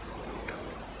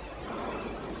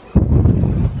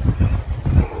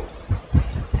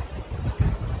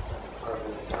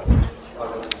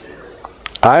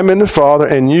 I'm in the Father,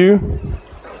 and you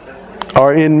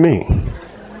are in me.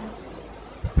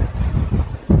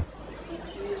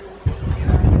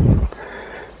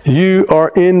 You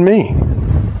are in me.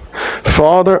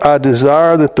 Father, I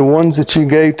desire that the ones that you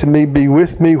gave to me be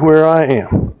with me where I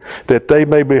am, that they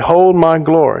may behold my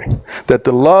glory, that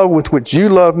the love with which you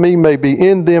love me may be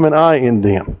in them and I in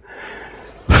them.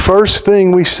 First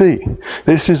thing we see,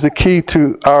 this is the key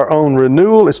to our own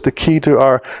renewal. It's the key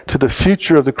to the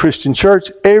future of the Christian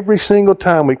church. Every single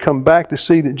time we come back to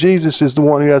see that Jesus is the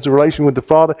one who has a relation with the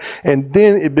Father, and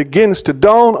then it begins to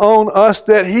dawn on us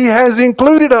that he has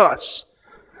included us.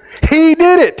 He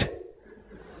did it.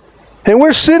 And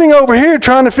we're sitting over here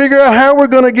trying to figure out how we're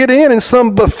going to get in, and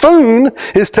some buffoon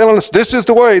is telling us, this is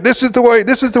the way, this is the way,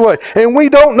 this is the way. And we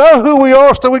don't know who we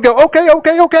are, so we go,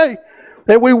 okay.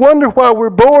 And we wonder why we're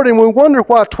bored, and we wonder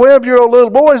why 12-year-old little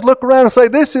boys look around and say,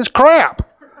 this is crap.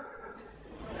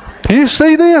 Do you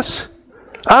see this?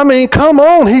 I mean, come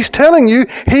on. He's telling you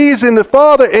he's in the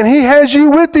Father, and he has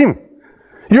you with him.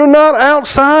 You're not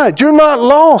outside. You're not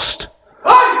lost.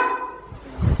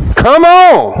 Come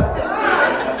on.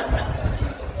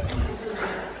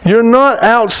 You're not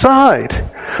outside.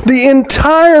 The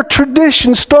entire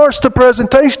tradition starts the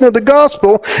presentation of the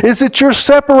gospel is that you're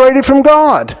separated from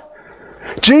God.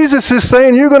 Jesus is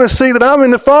saying you're going to see that I'm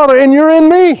in the Father and you're in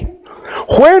me.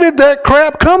 Where did that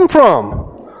crap come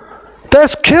from?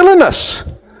 That's killing us.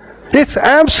 It's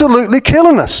absolutely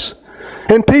killing us.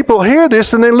 And people hear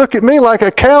this and they look at me like a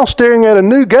cow staring at a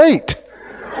new gate.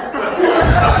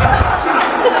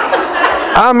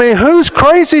 I mean, who's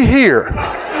crazy here?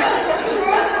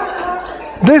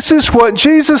 This is what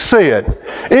Jesus said.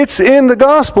 It's in the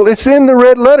gospel. It's in the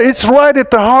red letter. It's right at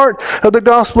the heart of the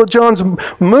Gospel of John's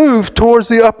move towards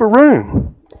the upper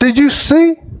room. Did you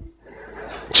see?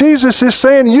 Jesus is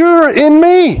saying, you're in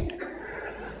me.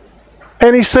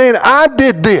 And he's saying, I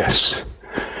did this.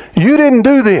 You didn't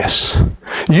do this.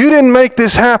 You didn't make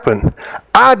this happen.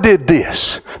 I did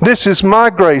this. This is my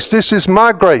grace. This is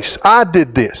my grace. I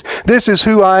did this. This is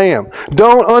who I am.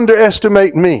 Don't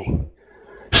underestimate me.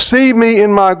 See me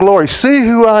in my glory. See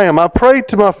who I am. I prayed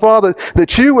to my Father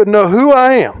that you would know who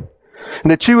I am, and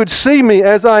that you would see me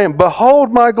as I am.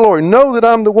 Behold my glory. Know that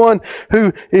I'm the one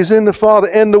who is in the Father,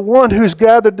 and the one who's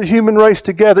gathered the human race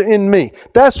together in me.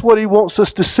 That's what he wants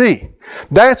us to see.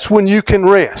 That's when you can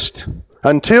rest.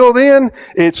 Until then,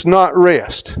 it's not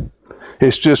rest.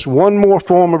 It's just one more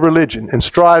form of religion and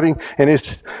striving, and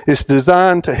it's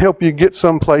designed to help you get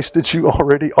someplace that you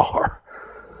already are.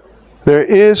 There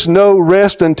is no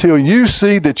rest until you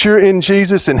see that you're in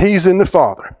Jesus and He's in the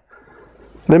Father.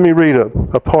 Let me read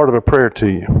a part of a prayer to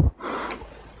you.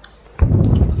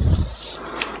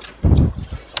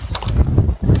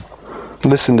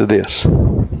 Listen to this.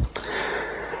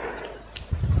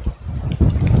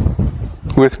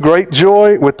 With great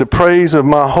joy, with the praise of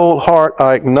my whole heart,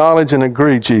 I acknowledge and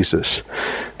agree, Jesus,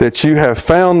 that you have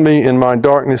found me in my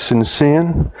darkness and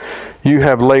sin. You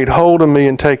have laid hold of me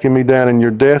and taken me down in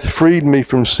your death, freed me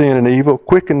from sin and evil,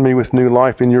 quickened me with new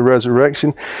life in your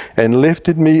resurrection, and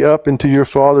lifted me up into your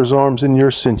Father's arms in your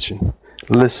ascension.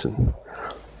 Listen,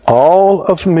 all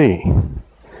of me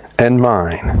and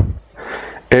mine,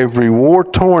 every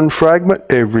war-torn fragment,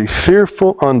 every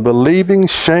fearful, unbelieving,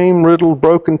 shame-riddled,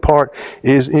 broken part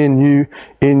is in you,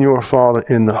 in your Father,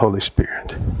 in the Holy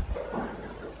Spirit.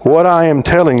 What I am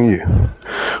telling you,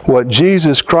 what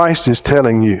Jesus Christ is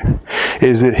telling you,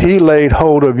 is that He laid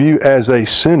hold of you as a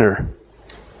sinner,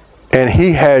 and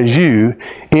He has you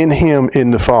in Him,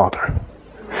 in the Father.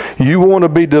 You want to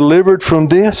be delivered from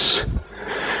this?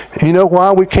 You know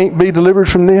why we can't be delivered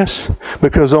from this?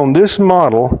 Because on this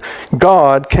model,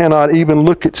 God cannot even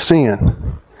look at sin.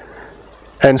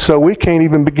 And so we can't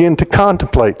even begin to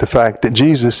contemplate the fact that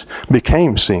Jesus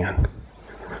became sin.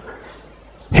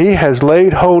 He has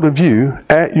laid hold of you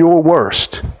at your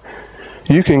worst.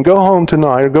 You can go home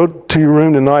tonight or go to your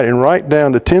room tonight and write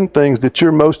down the 10 things that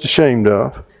you're most ashamed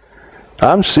of.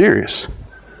 I'm serious.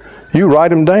 You write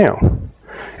them down.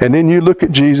 And then you look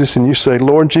at Jesus and you say,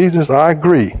 Lord Jesus, I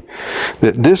agree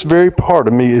that this very part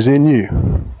of me is in you,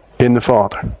 in the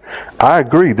Father. I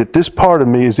agree that this part of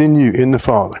me is in you, in the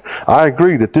Father. I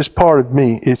agree that this part of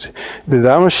me that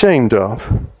I'm ashamed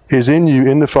of is in you,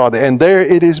 in the Father. And there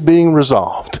it is being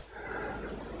resolved.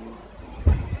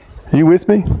 You with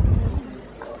me?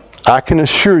 I can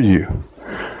assure you,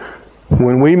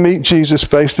 when we meet Jesus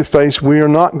face to face, we are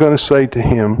not going to say to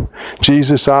Him,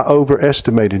 Jesus, I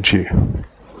overestimated you.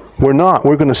 We're not.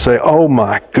 We're going to say, oh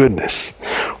my goodness,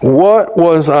 what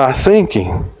was I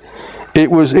thinking?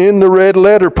 It was in the red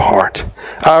letter part.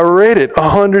 I read it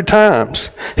 100 times.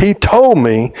 He told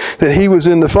me that He was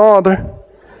in the Father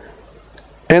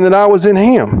and that I was in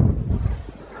Him.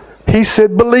 He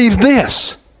said, believe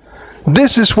this.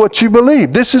 This is what you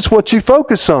believe. This is what you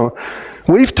focus on.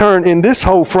 We've turned in this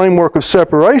whole framework of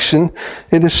separation.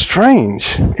 It is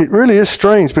strange. It really is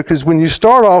strange, because when you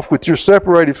start off with you're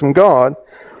separated from God,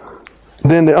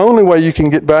 then the only way you can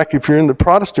get back, if you're in the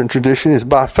Protestant tradition, is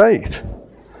by faith.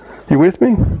 You with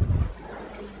me?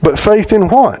 But faith in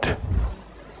what?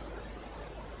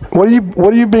 What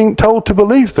are you being told to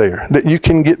believe there? That you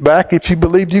can get back if you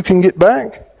believed you can get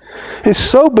back? It's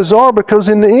so bizarre, because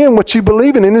in the end, what you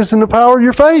believe in is in the power of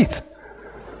your faith.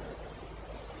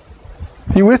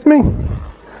 You with me?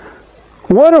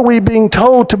 What are we being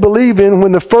told to believe in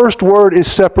when the first word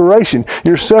is separation?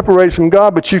 You're separated from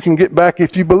God, but you can get back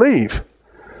if you believe.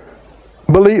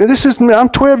 I'm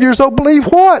 12 years old. Believe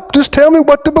what? Just tell me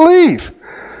what to believe.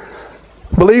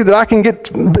 Believe that I can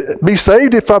be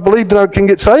saved if I believe that I can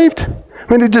get saved?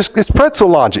 I mean, it's pretzel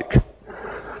logic.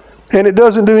 And it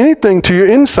doesn't do anything to your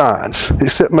insides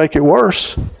except make it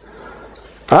worse.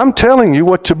 I'm telling you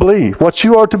what to believe. What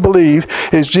you are to believe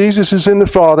is Jesus is in the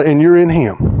Father and you're in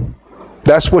Him.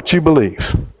 That's what you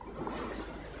believe.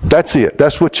 That's it.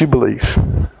 That's what you believe.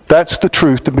 That's the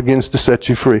truth that begins to set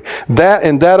you free. That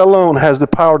and that alone has the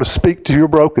power to speak to your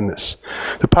brokenness,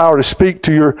 the power to speak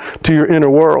to your inner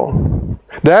world.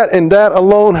 That and that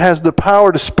alone has the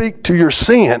power to speak to your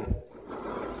sin,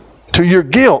 to your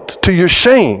guilt, to your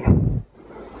shame.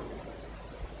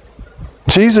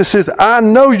 Jesus says, I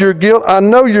know your guilt, I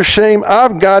know your shame,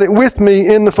 I've got it with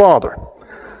me in the Father.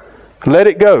 Let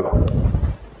it go.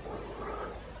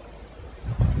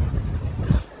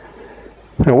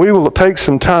 Now, we will take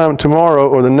some time tomorrow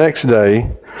or the next day,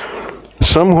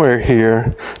 somewhere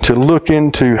here, to look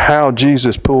into how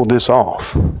Jesus pulled this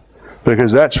off,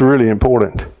 because that's really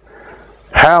important.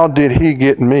 How did He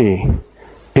get me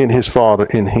in His Father,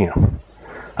 in Him?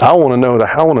 I want to know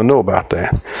that. I want to know about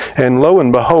that. And lo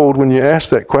and behold, when you ask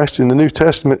that question, the New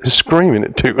Testament is screaming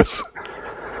it to us.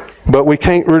 But we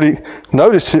can't really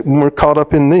notice it when we're caught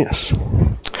up in this.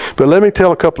 But let me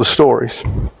tell a couple of stories.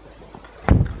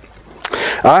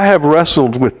 I have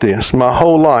wrestled with this my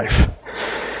whole life.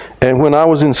 And when I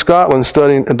was in Scotland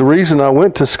studying, the reason I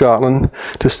went to Scotland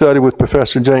to study with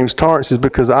Professor James Torrance is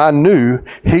because I knew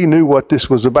he knew what this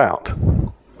was about.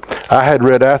 I had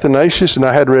read Athanasius and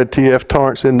I had read T.F.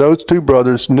 Torrance, and those two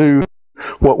brothers knew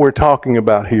what we're talking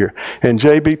about here. And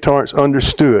J.B. Torrance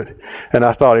understood. And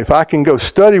I thought, if I can go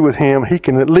study with him, he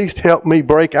can at least help me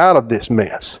break out of this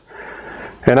mess.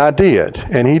 And I did.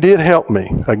 And he did help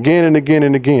me again and again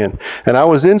and again. And I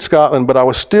was in Scotland, but I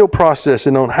was still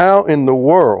processing on how in the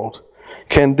world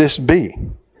can this be?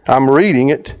 I'm reading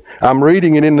it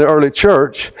in the early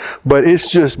church, but it's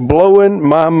just blowing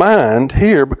my mind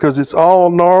here because it's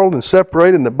all gnarled and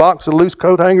separated, and the box of loose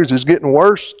coat hangers is getting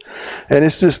worse. And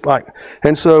it's just like,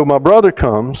 and so my brother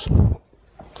comes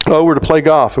over to play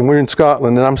golf, and we're in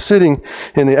Scotland, and I'm sitting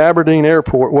in the Aberdeen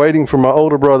airport waiting for my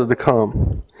older brother to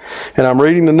come. And I'm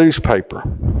reading the newspaper.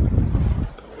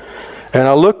 And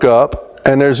I look up,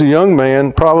 and there's a young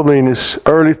man, probably in his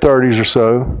early 30s or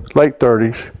so, late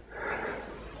 30s,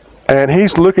 and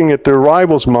he's looking at the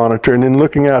arrivals monitor and then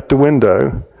looking out the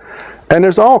window. And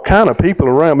there's all kind of people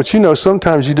around, but you know,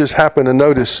 sometimes you just happen to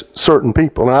notice certain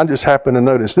people, and I just happened to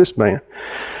notice this man.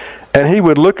 And he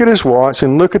would look at his watch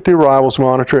and look at the arrivals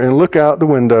monitor and look out the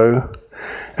window,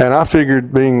 and I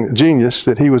figured, being a genius,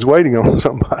 that he was waiting on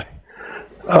somebody.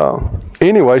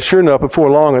 Anyway, sure enough,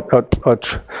 before long,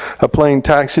 a plane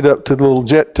taxied up to the little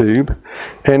jet tube,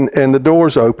 and the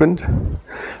doors opened.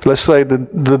 Let's say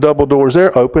the double doors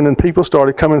there opened, and people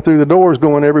started coming through the doors,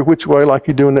 going every which way like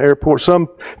you do in the airport. Some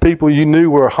people you knew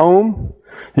were home.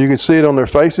 You could see it on their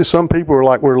faces. Some people were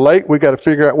like, we're late. We got to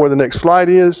figure out where the next flight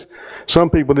is. Some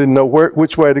people didn't know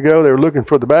which way to go. They were looking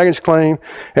for the baggage claim.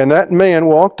 And that man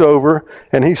walked over,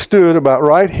 and he stood about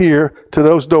right here to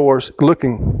those doors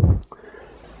looking.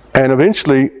 And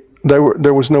eventually,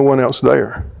 there was no one else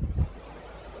there.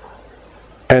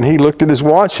 And he looked at his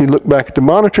watch, he looked back at the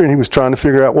monitor, and he was trying to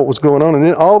figure out what was going on. And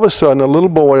then all of a sudden, a little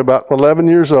boy about 11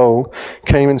 years old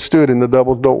came and stood in the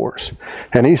double doors.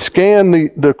 And he scanned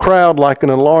the crowd like an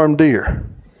alarmed deer.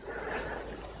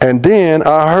 And then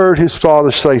I heard his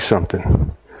father say something.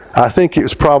 I think it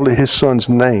was probably his son's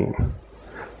name.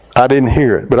 I didn't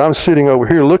hear it, but I'm sitting over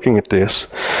here looking at this.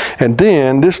 And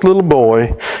then this little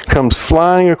boy comes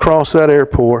flying across that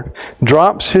airport,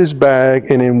 drops his bag,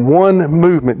 and in one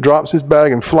movement drops his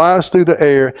bag and flies through the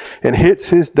air and hits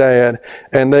his dad,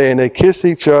 and they kiss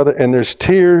each other, and there's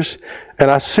tears. And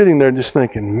I'm sitting there just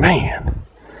thinking, man,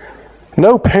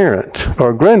 no parent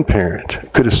or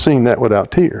grandparent could have seen that without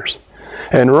tears.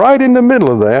 And right in the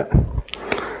middle of that,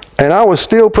 and I was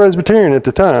still Presbyterian at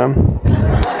the time,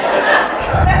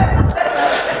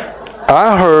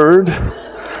 I heard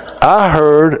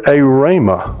a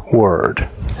rhema word.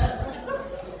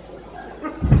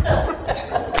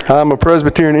 I'm a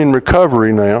Presbyterian in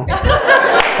recovery now.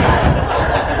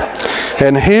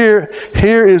 And here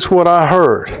is what I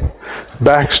heard.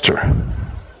 Baxter,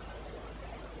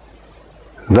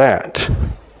 that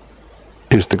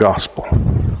is the gospel.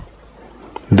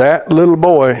 That little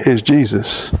boy is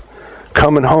Jesus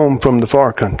coming home from the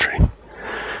far country.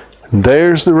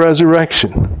 There's the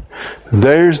resurrection.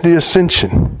 There's the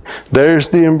ascension. There's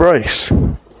the embrace.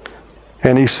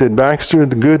 And he said, Baxter,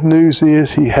 the good news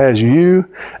is he has you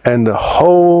and the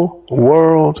whole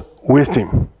world with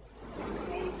him.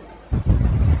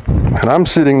 And I'm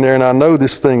sitting there, and I know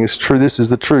this thing is true. This is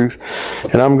the truth.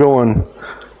 And I'm going,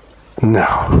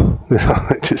 no,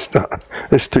 it's just not.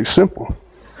 It's too simple.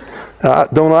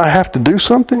 Don't I have to do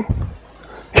something?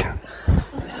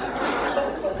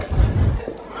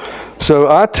 So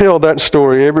I tell that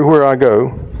story everywhere I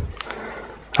go.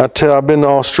 I've been to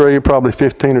Australia probably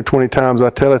 15 or 20 times.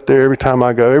 I tell it there every time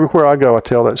I go. Everywhere I go, I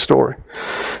tell that story.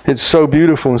 It's so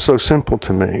beautiful and so simple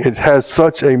to me. It has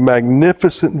such a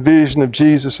magnificent vision of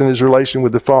Jesus and his relation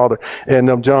with the Father,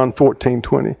 and of John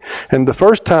 14:20. And the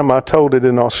first time I told it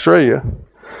in Australia,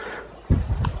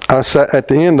 I sat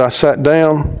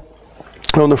down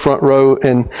on the front row,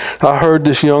 and I heard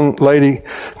this young lady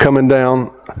coming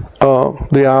down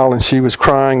the aisle, and she was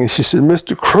crying, and she said,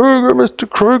 Mr. Kruger, Mr.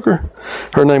 Kruger.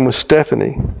 Her name was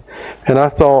Stephanie. And I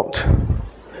thought,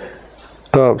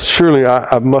 surely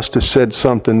I must have said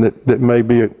something that may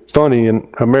be funny in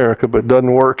America, but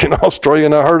doesn't work in Australia,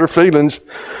 and I hurt her feelings.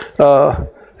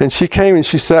 And she came and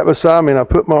she sat beside me, and I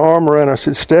put my arm around her. I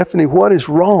said, Stephanie, what is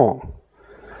wrong?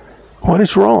 What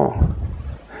is wrong?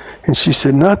 And she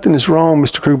said, nothing is wrong,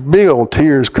 Mr. Kruger. Big old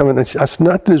tears coming. I said,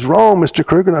 nothing is wrong, Mr.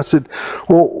 Kruger. And I said,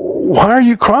 well, why are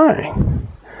you crying?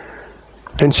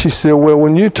 And she said, well,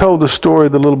 when you told the story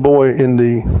of the little boy in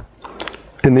the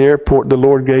airport, the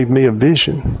Lord gave me a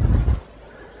vision.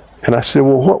 And I said,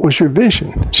 well, what was your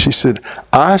vision? She said,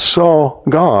 I saw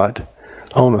God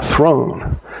on a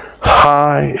throne,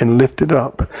 high and lifted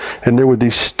up. And there were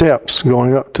these steps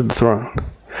going up to the throne.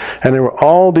 And there were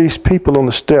all these people on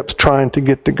the steps trying to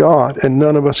get to God, and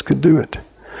none of us could do it.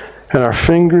 And our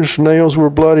fingers, nails were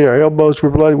bloody, our elbows were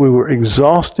bloody. We were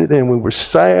exhausted and we were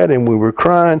sad and we were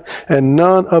crying, and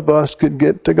none of us could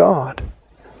get to God.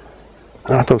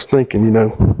 And I was thinking, you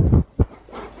know,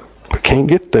 I can't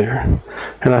get there.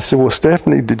 And I said, well,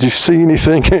 Stephanie, did you see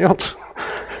anything else?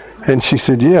 And she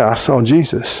said, yeah, I saw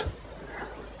Jesus.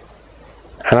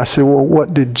 And I said, well,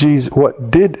 what did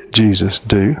Jesus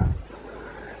do?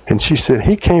 And she said,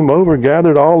 he came over,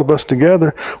 gathered all of us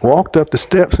together, walked up the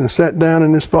steps and sat down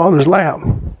in his Father's lap.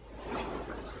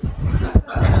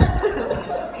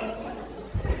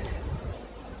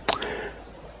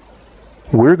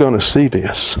 We're going to see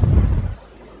this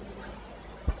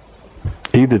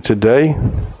either today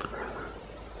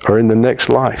or in the next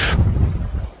life.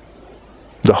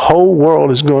 The whole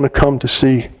world is going to come to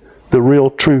see the real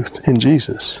truth in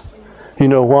Jesus. You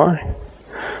know why?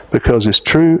 Because it's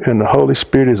true and the Holy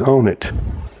Spirit is on it.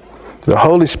 The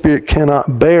Holy Spirit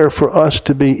cannot bear for us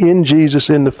to be in Jesus,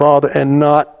 in the Father, and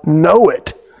not know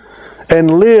it.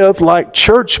 And live like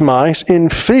church mice in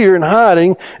fear and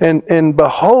hiding and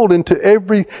beholden to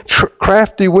every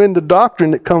crafty wind of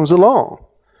doctrine that comes along.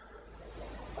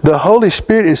 The Holy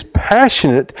Spirit is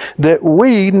passionate that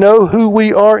we know who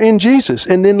we are in Jesus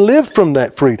and then live from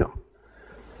that freedom.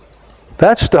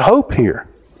 That's the hope here.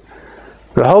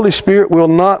 The Holy Spirit will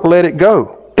not let it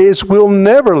go. Will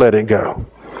never let it go.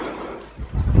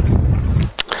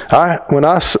 When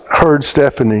I heard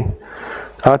Stephanie,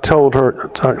 I told her,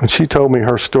 when she told me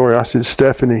her story, I said,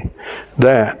 Stephanie,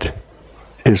 that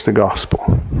is the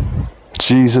gospel.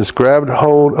 Jesus grabbed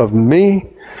hold of me,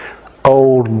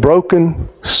 old, broken,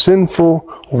 sinful,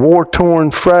 war-torn,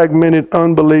 fragmented,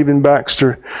 unbelieving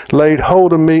Baxter, laid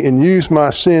hold of me and used my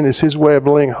sin as his way of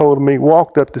laying hold of me,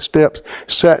 walked up the steps,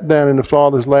 sat down in the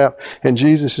Father's lap, and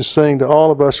Jesus is saying to all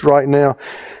of us right now,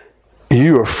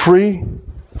 you are free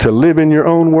to live in your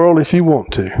own world if you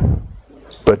want to,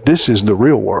 but this is the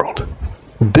real world.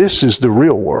 This is the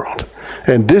real world.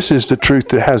 And this is the truth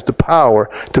that has the power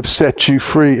to set you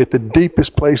free at the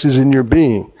deepest places in your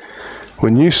being.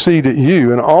 When you see that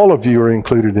you and all of you are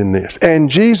included in this. And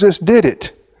Jesus did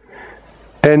it.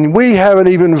 And we haven't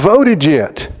even voted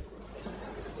yet.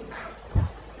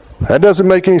 That doesn't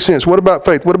make any sense. What about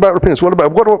faith? What about repentance?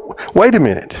 Wait a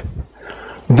minute.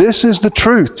 This is the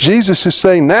truth. Jesus is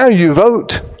saying, now you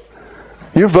vote.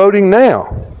 You're voting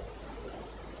now.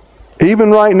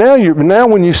 Even right now, now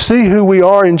when you see who we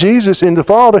are in Jesus, in the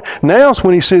Father, now's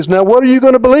when he says, now what are you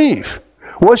going to believe?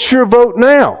 What's your vote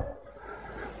now?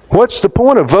 What's the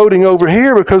point of voting over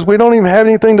here? Because we don't even have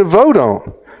anything to vote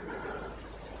on.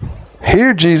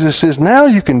 Here Jesus says, now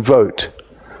you can vote.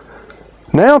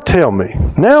 Now tell me.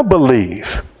 Now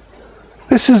believe.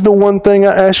 This is the one thing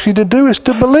I ask you to do, is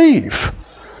to believe.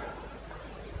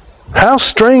 How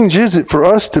strange is it for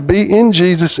us to be in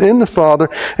Jesus, in the Father,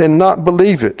 and not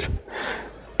believe it?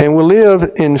 And we live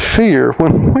in fear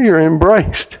when we are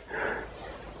embraced.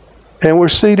 And we're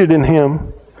seated in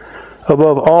him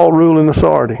above all rule and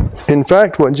authority. In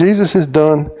fact, what Jesus has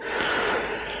done,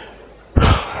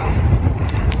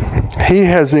 he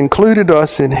has included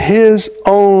us in his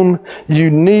own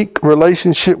unique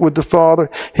relationship with the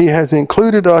Father. He has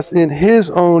included us in his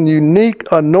own unique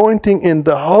anointing in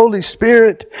the Holy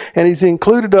Spirit. And he's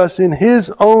included us in his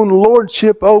own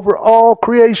lordship over all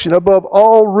creation, above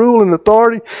all rule and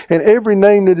authority, and every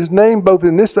name that is named both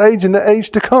in this age and the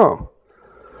age to come.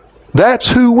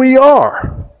 That's who we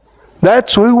are.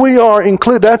 That's who we are.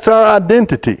 That's our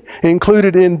identity,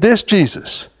 included in this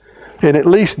Jesus. In at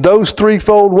least those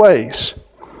threefold ways.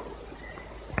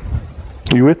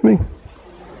 You with me?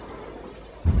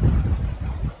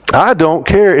 I don't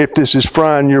care if this is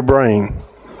frying your brain.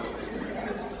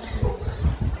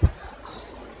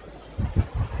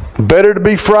 Better to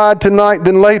be fried tonight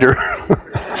than later.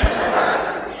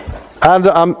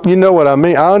 You know what I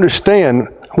mean. I understand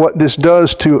what this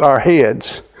does to our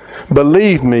heads.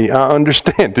 Believe me, I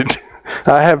understand it.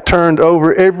 I have turned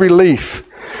over every leaf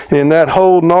in that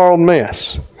whole gnarled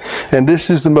mess. And this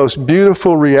is the most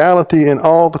beautiful reality in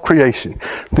all the creation.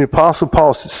 The Apostle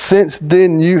Paul says, since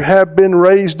then you have been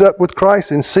raised up with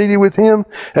Christ and seated with him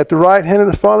at the right hand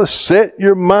of the Father. Set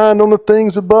your mind on the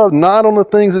things above, not on the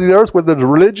things of the earth, whether it's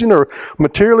religion or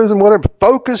materialism, whatever.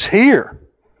 Focus here.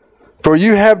 For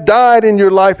you have died and your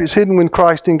life is hidden with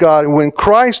Christ in God. And when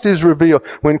Christ is revealed,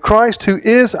 when Christ who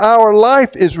is our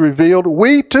life is revealed,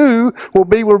 we too will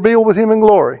be revealed with him in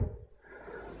glory.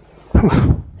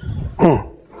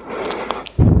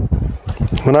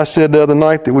 When I said the other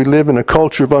night that we live in a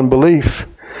culture of unbelief,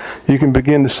 you can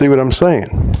begin to see what I'm saying.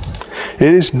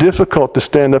 It is difficult to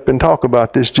stand up and talk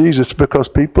about this Jesus because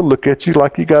people look at you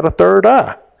like you got a third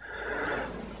eye.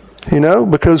 You know,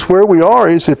 because where we are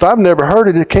is, if I've never heard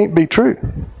it, it can't be true.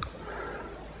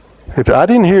 If I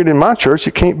didn't hear it in my church,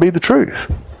 it can't be the truth.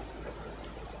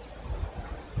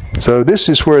 So this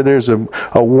is where there's a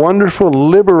wonderful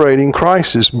liberating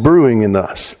crisis brewing in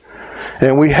us.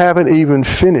 And we haven't even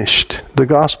finished the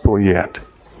gospel yet.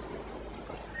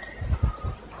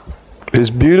 As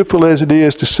beautiful as it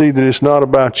is to see that it's not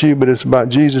about you, but it's about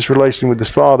Jesus' relation with his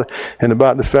Father, and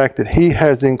about the fact that he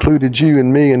has included you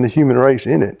and me and the human race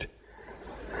in it.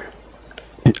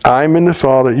 I'm in the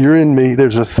Father, you're in me.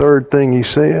 There's a third thing he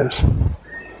says.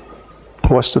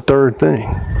 What's the third thing?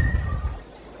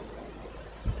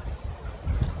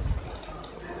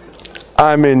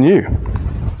 I'm in you.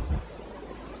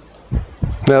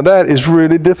 Now that is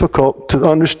really difficult to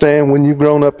understand when you've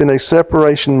grown up in a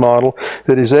separation model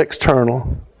that is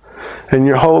external, and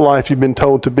your whole life you've been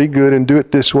told to be good and do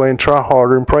it this way and try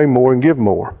harder and pray more and give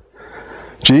more.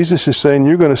 Jesus is saying,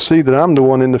 you're going to see that I'm the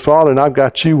one in the Father and I've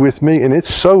got you with me, and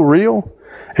it's so real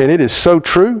and it is so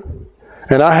true,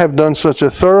 and I have done such a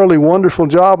thoroughly wonderful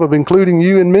job of including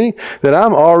you and me that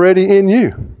I'm already in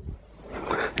you.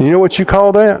 And you know what you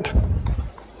call that?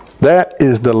 That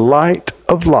is the light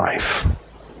of life.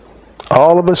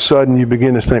 All of a sudden you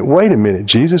begin to think, wait a minute,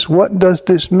 Jesus, what does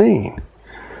this mean?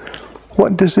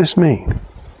 What does this mean?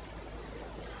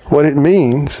 What it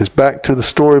means is back to the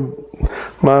story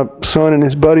of my son and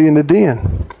his buddy in the den.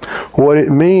 What it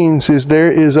means is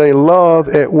there is a love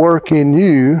at work in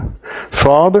you.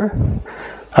 Father,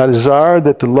 I desire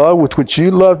that the love with which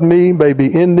you loved me may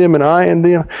be in them and I in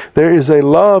them. There is a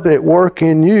love at work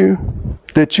in you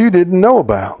that you didn't know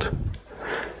about.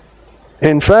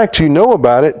 In fact, you know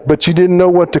about it, but you didn't know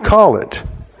what to call it.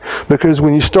 Because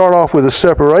when you start off with a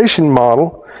separation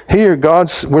model, here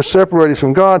we're separated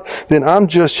from God, then I'm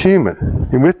just human.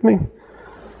 You with me?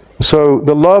 So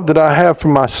the love that I have for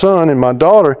my son and my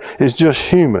daughter is just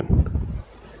human.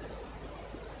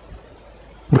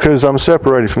 Because I'm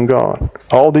separated from God.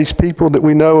 All these people that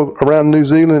we know around New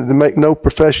Zealand that make no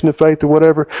profession of faith or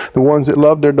whatever, the ones that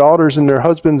love their daughters and their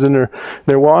husbands and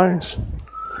their wives,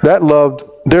 that love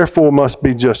therefore must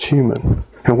be just human.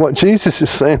 And what Jesus is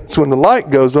saying is when the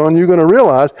light goes on, you're going to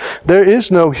realize there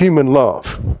is no human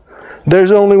love.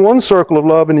 There's only one circle of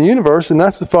love in the universe, and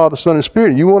that's the Father, Son, and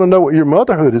Spirit. You want to know what your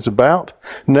motherhood is about?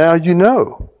 Now you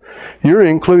know. You're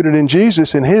included in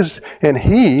Jesus, and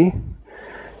He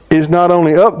is not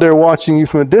only up there watching you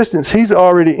from a distance, He's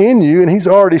already in you, and He's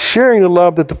already sharing the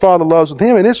love that the Father loves with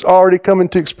Him, and it's already coming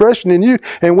to expression in you,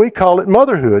 and we call it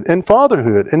motherhood and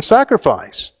fatherhood and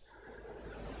sacrifice.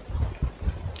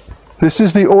 This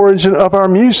is the origin of our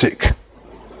music.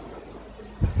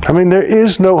 I mean, there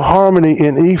is no harmony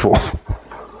in evil.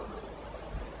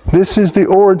 This is the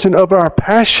origin of our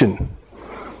passion.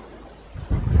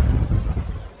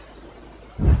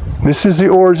 This is the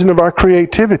origin of our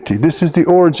creativity. This is the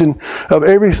origin of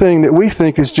everything that we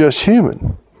think is just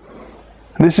human.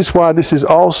 This is why this is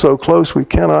all so close we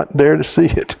cannot dare to see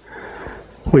it.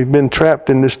 We've been trapped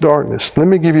in this darkness. Let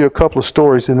me give you a couple of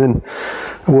stories and then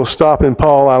we'll stop. And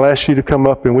Paul, I'll ask you to come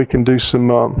up and we can do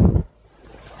some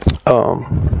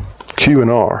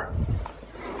Q&R.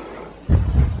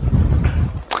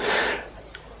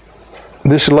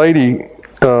 This lady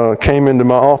came into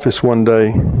my office one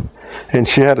day, and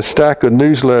she had a stack of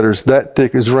newsletters that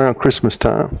thick. It was around Christmas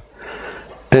time.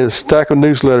 And a stack of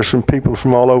newsletters from people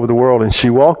from all over the world. And she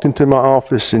walked into my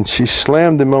office and she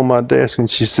slammed them on my desk and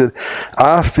she said,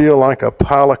 I feel like a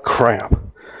pile of crap.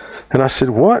 And I said,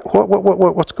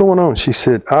 what's going on? She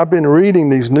said, I've been reading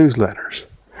these newsletters.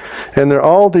 And there are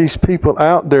all these people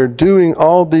out there doing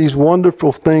all these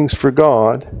wonderful things for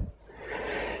God.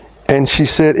 And she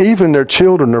said, even their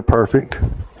children are perfect.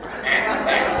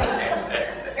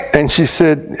 And she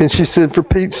said, for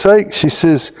Pete's sake, she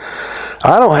says,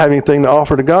 I don't have anything to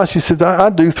offer to God. She says, I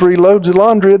do 3 loads of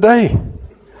laundry a day.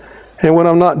 And when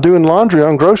I'm not doing laundry,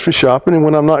 I'm grocery shopping. And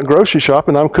when I'm not grocery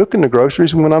shopping, I'm cooking the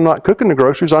groceries. And when I'm not cooking the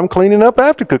groceries, I'm cleaning up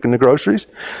after cooking the groceries.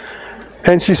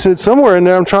 And she said, somewhere in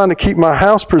there, I'm trying to keep my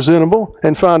house presentable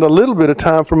and find a little bit of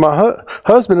time for my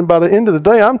husband. And by the end of the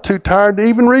day, I'm too tired to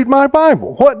even read my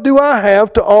Bible. What do I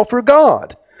have to offer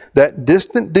God? That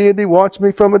distant deity watched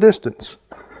me from a distance.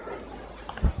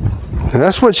 And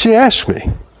that's what she asked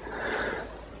me.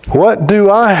 What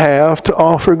do I have to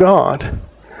offer God?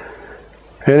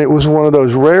 And it was one of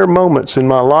those rare moments in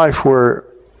my life where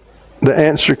the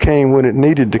answer came when it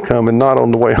needed to come and not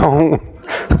on the way home.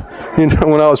 You know,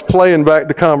 when I was playing back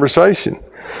the conversation.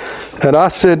 And I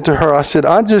said to her, I said,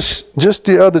 just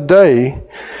the other day,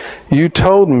 you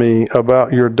told me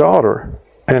about your daughter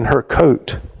and her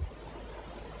coat.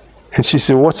 And she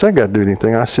said, what's that got to do with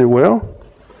anything? I said, well,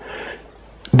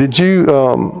 did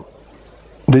you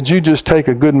Did you just take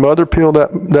a good mother pill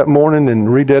that morning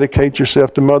and rededicate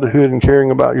yourself to motherhood and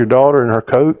caring about your daughter and her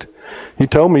coat? You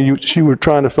told me you were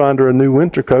trying to find her a new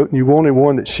winter coat, and you wanted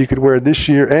one that she could wear this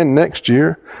year and next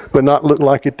year, but not look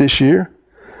like it this year,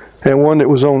 and one that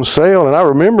was on sale. And I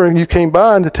remember you came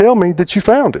by and to tell me that you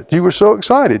found it. You were so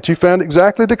excited. You found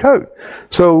exactly the coat.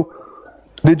 So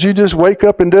did you just wake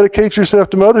up and dedicate yourself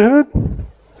to motherhood?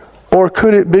 Or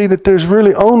could it be that there's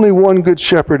really only one good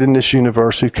shepherd in this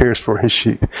universe who cares for his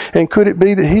sheep? And could it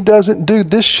be that he doesn't do,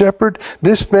 this shepherd,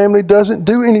 this family doesn't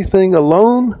do anything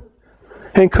alone?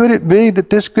 And could it be that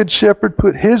this good shepherd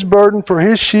put his burden for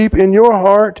his sheep in your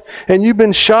heart, and you've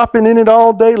been shopping in it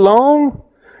all day long,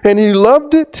 and you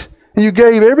loved it, and you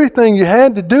gave everything you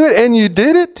had to do it, and you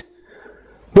did it?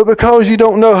 But because you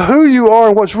don't know who you are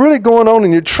and what's really going on,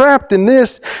 and you're trapped in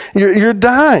this, you're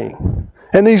dying.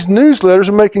 And these newsletters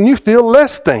are making you feel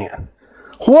less than.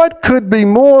 What could be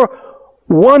more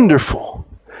wonderful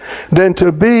than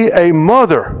to be a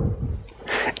mother?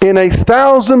 In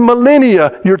 1,000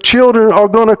 millennia, your children are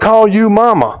going to call you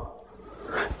mama.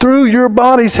 Through your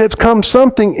bodies has come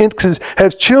something,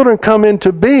 has children come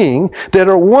into being that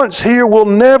are once here, will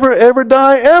never ever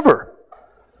die ever.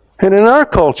 And in our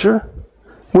culture,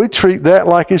 we treat that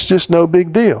like it's just no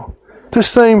big deal. The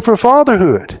same for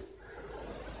fatherhood.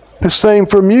 The same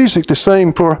for music, the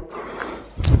same for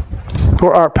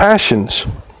our passions.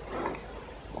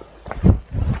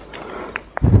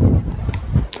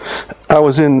 I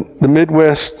was in the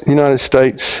Midwest United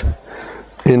States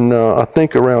in, I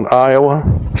think around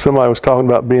Iowa. Somebody was talking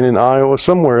about being in Iowa,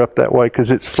 somewhere up that way,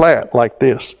 because it's flat like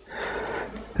this.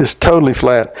 It's totally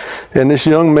flat. And this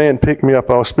young man picked me up.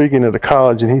 I was speaking at a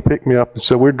college, and he picked me up. And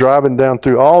so we're driving down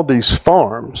through all these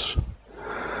farms,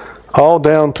 all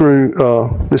down through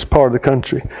this part of the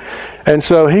country. And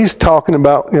so he's talking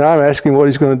about, I'm asking what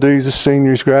he's going to do. He's a senior,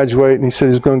 he's graduating, and he said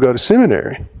he's going to go to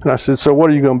seminary. And I said, so what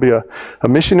are you going to be, a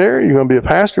missionary? You're going to be a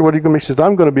pastor? What are you going to be? He says,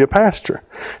 I'm going to be a pastor.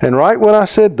 And right when I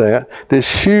said that,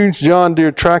 this huge John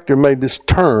Deere tractor made this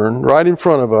turn right in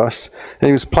front of us, and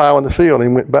he was plowing the field, and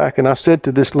he went back. And I said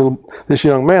to this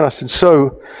young man, I said,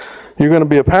 so you're going to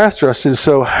be a pastor? I said,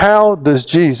 so how does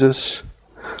Jesus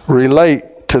relate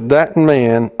to that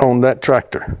man on that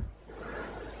tractor?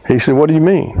 He said, what do you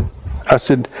mean? I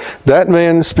said, that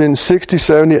man spends 60,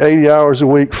 70, 80 hours a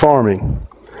week farming.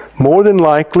 More than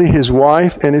likely, his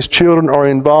wife and his children are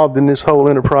involved in this whole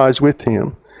enterprise with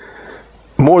him.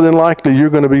 More than likely, you're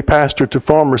going to be pastor to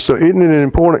farmers. So isn't it an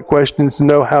important question to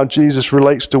know how Jesus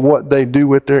relates to what they do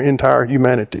with their entire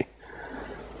humanity?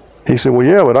 He said, well,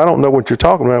 yeah, but I don't know what you're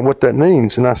talking about, what that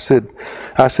means. And I said,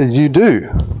 you do.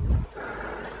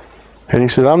 And he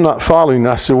said, I'm not following.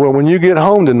 I said, well, when you get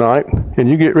home tonight and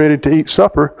you get ready to eat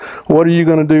supper, what are you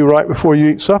going to do right before you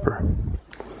eat supper?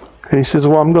 And he says,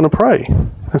 well, I'm going to pray.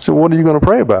 I said, what are you going to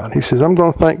pray about? He says, I'm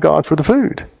going to thank God for the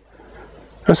food.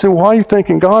 I said, well, why are you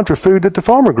thanking God for food that the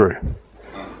farmer grew?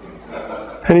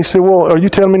 And he said, well, are you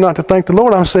telling me not to thank the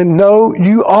Lord? I'm saying, no,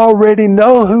 you already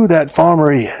know who that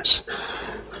farmer is.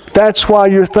 That's why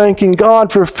you're thanking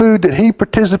God for food that he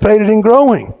participated in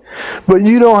growing. But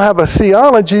you don't have a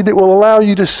theology that will allow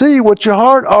you to see what your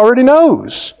heart already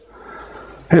knows.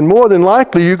 And more than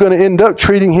likely, you're going to end up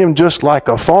treating him just like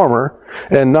a farmer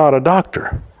and not a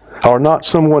doctor, or not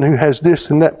someone who has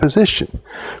this and that position.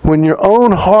 When your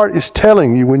own heart is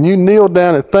telling you, when you kneel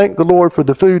down and thank the Lord for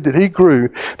the food that he grew,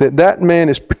 that man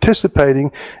is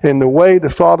participating in the way the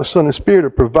Father, Son, and Spirit are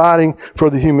providing for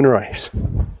the human race.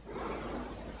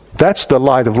 That's the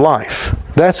light of life.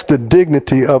 That's the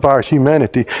dignity of our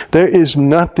humanity. There is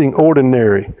nothing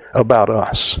ordinary about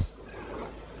us.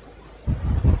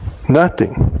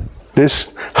 Nothing.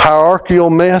 This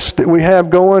hierarchical mess that we have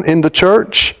going in the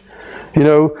church,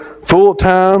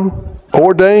 full-time,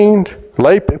 ordained,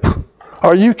 lay people.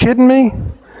 Are you kidding me?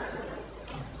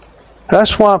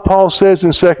 That's why Paul says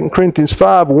in 2 Corinthians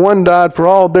 5, one died for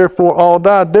all, therefore all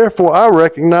died. Therefore I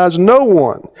recognize no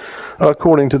one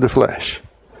according to the flesh.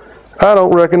 I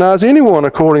don't recognize anyone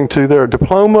according to their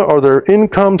diploma or their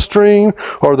income stream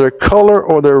or their color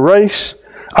or their race.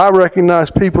 I recognize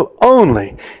people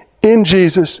only in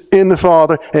Jesus, in the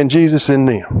Father, and Jesus in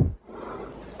them.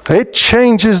 It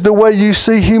changes the way you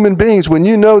see human beings when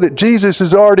you know that Jesus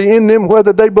is already in them,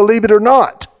 whether they believe it or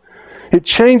not. It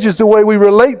changes the way we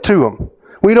relate to them.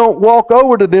 We don't walk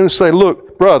over to them and say,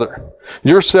 look, brother,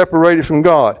 you're separated from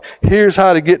God. Here's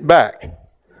how to get back.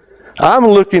 I'm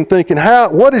looking, thinking,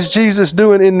 what is Jesus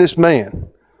doing in this man?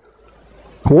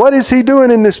 What is he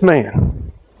doing in this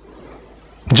man?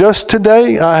 Just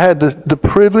today, I had the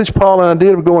privilege, Paul and I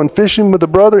did, of going fishing with a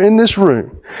brother in this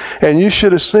room. And you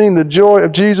should have seen the joy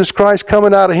of Jesus Christ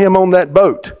coming out of him on that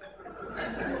boat.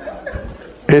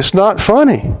 It's not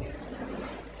funny.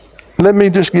 Let me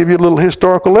just give you a little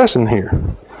historical lesson here.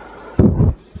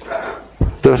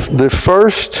 The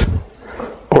first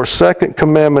or second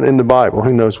commandment in the Bible,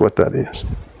 who knows what that is?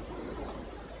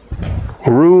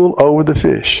 Rule over the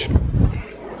fish.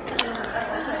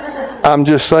 I'm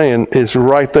just saying, it's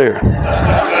right there.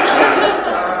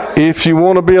 If you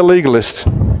want to be a legalist,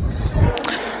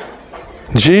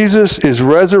 Jesus is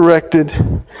resurrected.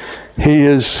 He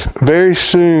is very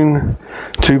soon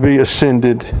to be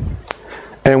ascended.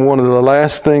 And one of the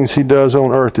last things he does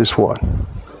on earth is what?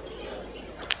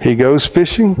 He goes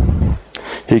fishing.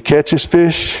 He catches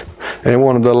fish. And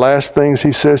one of the last things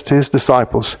he says to his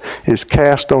disciples is,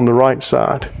 cast on the right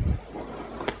side.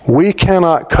 We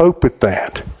cannot cope with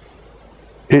that.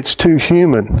 It's too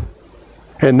human.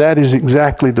 And that is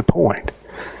exactly the point.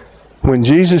 When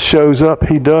Jesus shows up,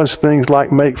 he does things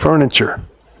like make furniture.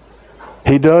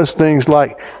 He does things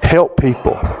like help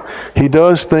people. He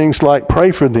does things like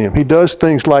pray for them. He does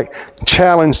things like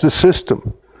challenge the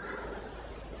system.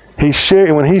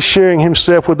 When he's sharing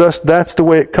himself with us, that's the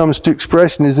way it comes to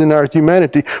expression, is in our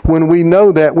humanity. When we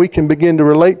know that, we can begin to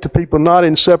relate to people not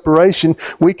in separation.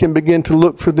 We can begin to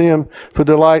look for them, for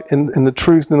the light and the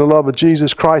truth and the love of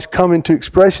Jesus Christ coming to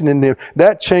expression in them.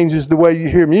 That changes the way you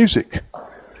hear music.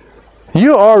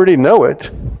 You already know it.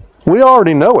 We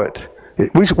already know it.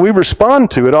 We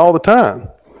respond to it all the time.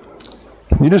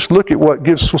 You just look at what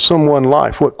gives someone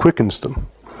life, what quickens them.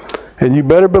 And you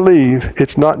better believe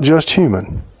it's not just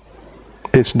human.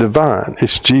 It's divine.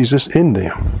 It's Jesus in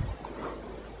them.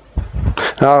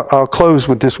 Now, I'll close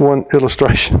with this one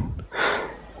illustration.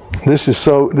 This is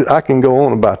I can go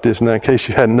on about this now in case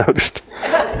you hadn't noticed.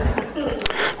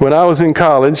 When I was in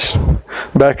college,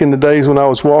 back in the days when I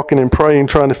was walking and praying,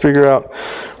 trying to figure out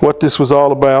what this was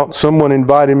all about, someone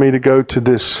invited me to go to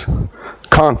this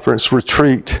conference,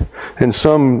 retreat, and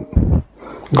some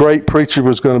great preacher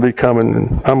was going to be coming.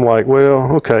 And I'm like,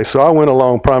 well, okay. So I went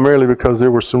along primarily because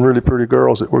there were some really pretty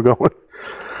girls that were going.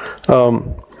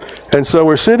 And so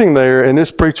we're sitting there, and this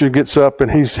preacher gets up,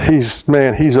 and he's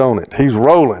on it. He's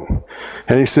rolling.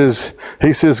 And he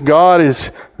says, God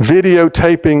is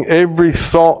videotaping every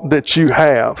thought that you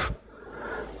have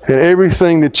and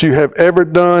everything that you have ever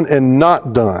done and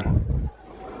not done.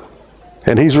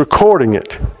 And he's recording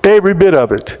it, every bit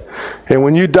of it. And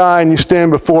when you die and you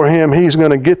stand before him, he's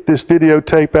going to get this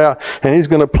videotape out, and he's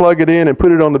going to plug it in and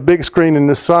put it on the big screen in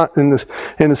the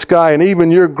sky, and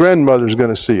even your grandmother's going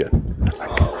to see it.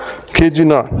 Kid you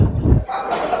not.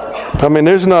 I mean,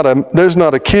 there's not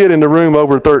a kid in the room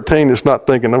over 13 that's not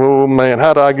thinking, oh man,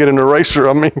 how do I get an eraser?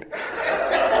 I mean,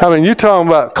 you're talking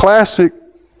about classic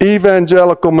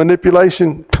evangelical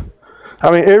manipulation.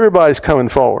 I mean, everybody's coming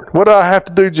forward. What do I have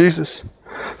to do, Jesus?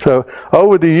 So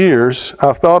over the years,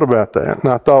 I've thought about that.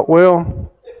 And I thought,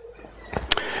 well,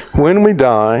 when we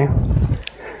die,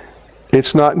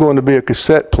 it's not going to be a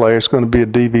cassette player. It's going to be a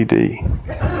DVD.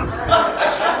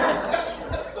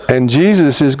 And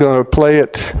Jesus is going to play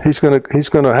it. He's going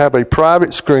to have a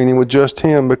private screening with just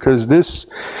him, because this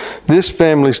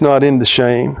family's not into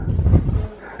shame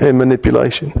and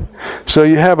manipulation. So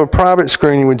you have a private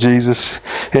screening with Jesus,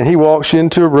 and he walks you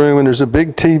into a room, and there's a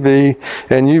big TV,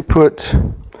 and you put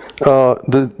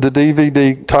the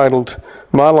DVD titled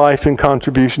My Life in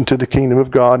Contribution to the Kingdom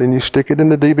of God, and you stick it in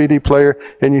the DVD player,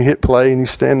 and you hit play, and you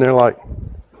stand there like,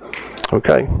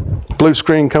 okay. Blue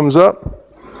screen comes up.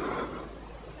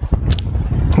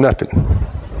 Nothing.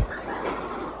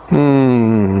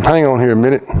 Hang on here a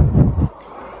minute.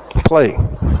 Play.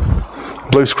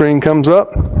 Blue screen comes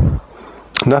up.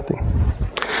 Nothing.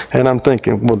 And I'm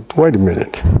thinking, well, wait a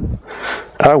minute.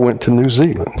 I went to New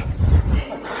Zealand.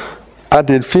 I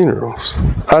did funerals.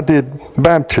 I did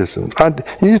baptisms.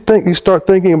 You start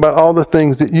thinking about all the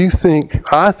things that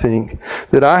I think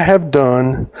that I have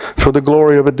done for the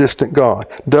glory of a distant God.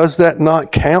 Does that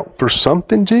not count for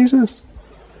something, Jesus?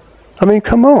 I mean,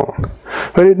 come on.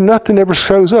 But nothing ever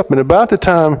shows up. And about the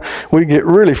time we get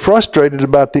really frustrated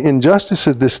about the injustice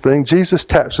of this thing, Jesus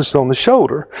taps us on the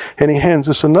shoulder, and he hands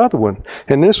us another one.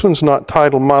 And this one's not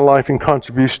titled My Life in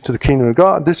Contribution to the Kingdom of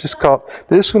God. This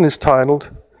one is titled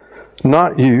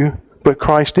Not You, but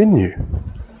Christ in You,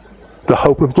 the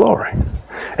Hope of Glory.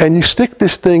 And you stick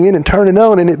this thing in and turn it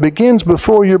on, and it begins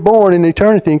before you're born in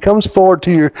eternity and comes forward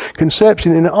to your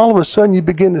conception, and all of a sudden you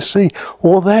begin to see,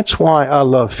 well, that's why I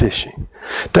love fishing.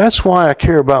 That's why I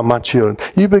care about my children.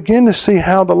 You begin to see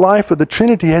how the life of the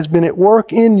Trinity has been at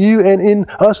work in you and in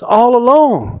us all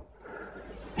along.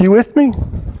 You with me?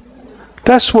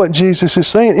 That's what Jesus is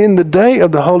saying. In the day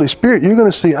of the Holy Spirit, you're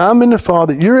going to see I'm in the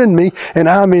Father, you're in me, and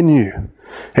I'm in you.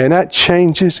 And that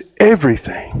changes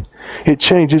everything. It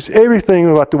changes everything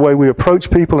about the way we approach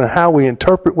people and how we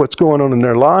interpret what's going on in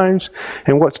their lives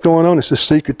and what's going on. It's the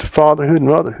secret to fatherhood and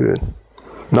motherhood.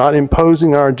 Not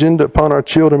imposing our agenda upon our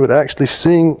children, but actually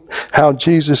seeing how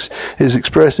Jesus is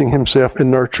expressing himself and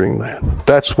nurturing that.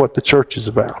 That's what the church is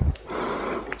about,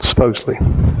 supposedly.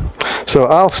 So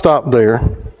I'll stop there.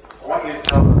 I want you to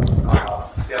tell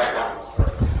the Seattle Bible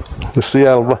story. The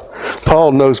Seattle,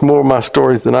 Paul knows more of my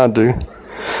stories than I do.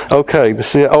 Okay,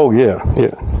 oh yeah.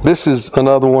 This is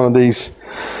another one of these.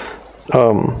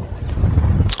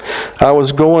 I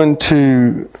was going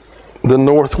to the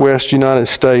Northwest United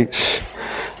States,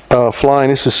 flying.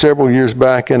 This was several years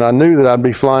back, and I knew that I'd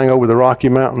be flying over the Rocky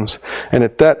Mountains. And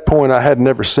at that point, I had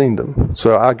never seen them,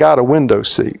 so I got a window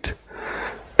seat.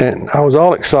 And I was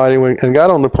all excited and got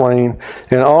on the plane,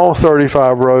 and all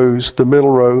 35 rows, the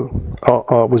middle row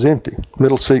was empty.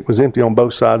 Middle seat was empty on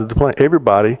both sides of the plane.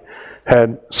 Everybody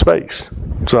had space.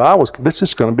 So this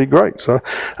is going to be great. So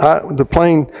the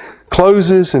plane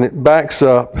closes and it backs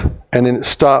up, and then it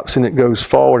stops and it goes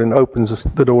forward and opens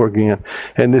the door again.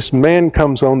 And this man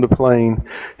comes on the plane.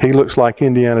 He looks like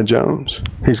Indiana Jones.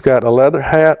 He's got a leather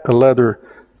hat, a leather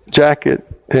jacket,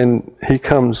 and he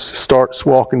starts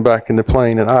walking back in the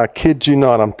plane. And I kid you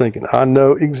not, I'm thinking, I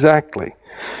know exactly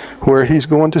where he's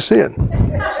going to sit.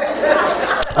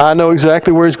 I know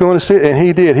exactly where he's going to sit, and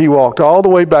he did. He walked all the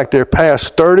way back there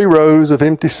past 30 rows of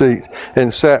empty seats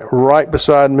and sat right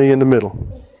beside me in the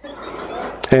middle.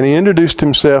 And he introduced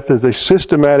himself as a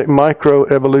systematic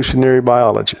microevolutionary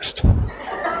biologist.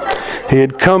 He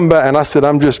had come back, and I said,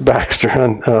 I'm just Baxter.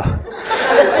 And,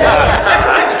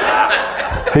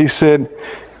 he said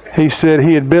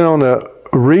he had been on a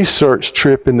research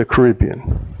trip in the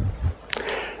Caribbean,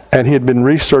 and he had been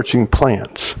researching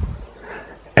plants.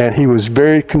 And he was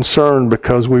very concerned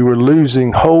because we were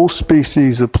losing whole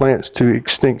species of plants to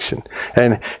extinction.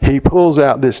 And he pulls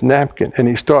out this napkin and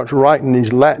he starts writing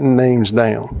these Latin names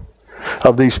down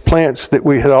of these plants that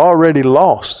we had already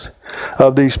lost,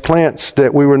 of these plants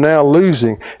that we were now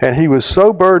losing. And he was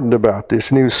so burdened about this,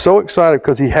 and he was so excited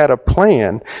because he had a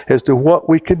plan as to what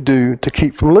we could do to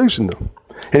keep from losing them.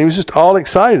 And he was just all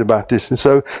excited about this. And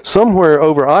so somewhere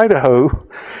over Idaho,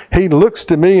 he looks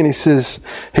to me and he says,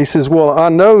 well, I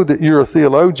know that you're a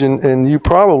theologian and you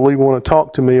probably want to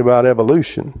talk to me about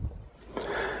evolution.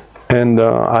 And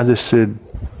I just said,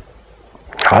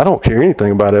 I don't care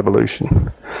anything about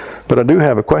evolution, but I do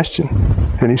have a question.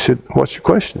 And he said, what's your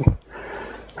question?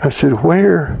 I said,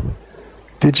 where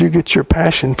did you get your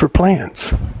passion for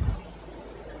plants?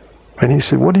 And he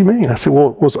said, what do you mean? I said,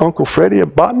 well, was Uncle Freddie a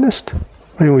botanist?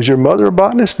 I mean, was your mother a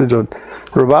botanist? Did a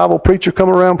revival preacher come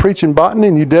around preaching botany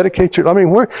and you dedicate you're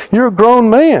a grown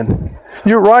man.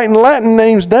 You're writing Latin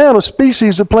names down of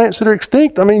species of plants that are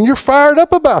extinct. I mean, you're fired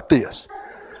up about this.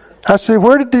 I said,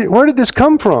 where did this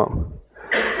come from?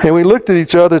 And we looked at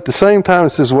each other at the same time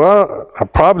and says, well, I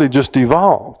probably just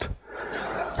evolved.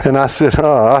 And I said,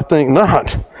 I think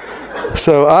not.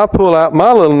 So I pull out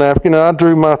my little napkin and I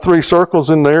drew my 3 circles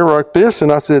in there like this, and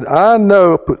I said, I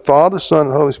know, put Father, Son,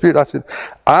 and Holy Spirit. I said,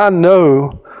 I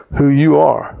know who you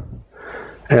are.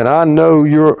 And I know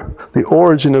the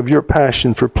origin of your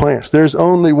passion for plants. There's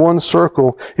only one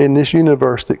circle in this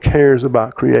universe that cares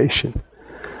about creation.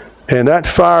 And that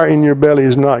fire in your belly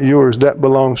is not yours. That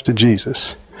belongs to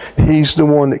Jesus. He's the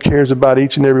one that cares about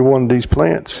each and every one of these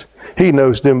plants. He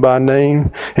knows them by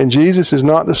name. And Jesus is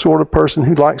not the sort of person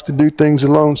who likes to do things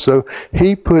alone. So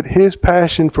he put his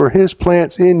passion for his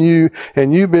plants in you,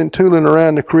 and you've been tooling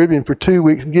around the Caribbean for 2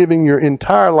 weeks, giving your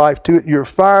entire life to it. You're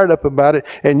fired up about it,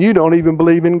 and you don't even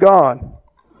believe in God.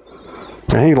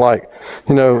 And he I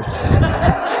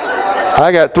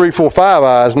got 3, 4, 5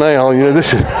 eyes now.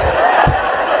 This is.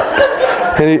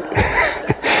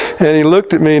 And he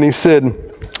looked at me and he said,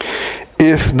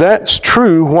 if that's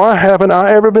true, why haven't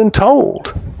I ever been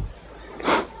told?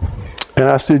 And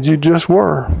I said, you just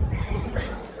were.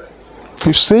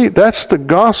 You see, that's the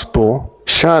gospel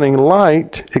shining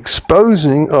light,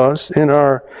 exposing us in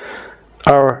our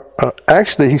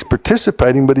actually he's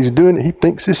participating, but he's doing it, he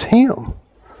thinks it's him.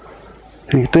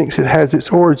 He thinks it has its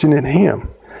origin in him.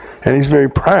 And he's very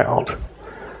proud.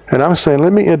 And I'm saying,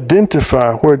 let me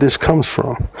identify where this comes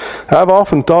from. I've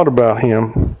often thought about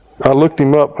him. I looked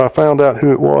him up. I found out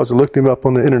who it was. I looked him up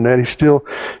on the internet. He's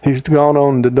gone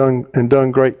on to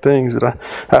done great things. But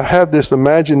I have this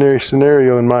imaginary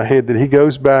scenario in my head that he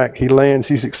goes back, he lands,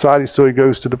 he's excited, so he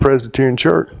goes to the Presbyterian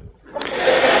church.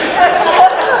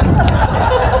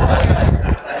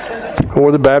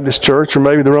 or the Baptist church, or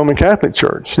maybe the Roman Catholic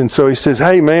church. And so he says,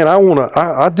 hey man,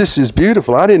 this is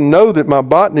beautiful. I didn't know that my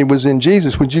botany was in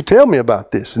Jesus. Would you tell me about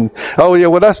this? And, oh yeah,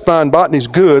 well that's fine. Botany's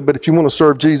good, but if you want to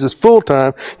serve Jesus full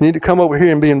time, you need to come over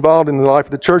here and be involved in the life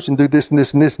of the church and do this and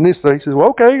this and this and this. So he says, well,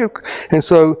 okay. And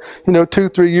so,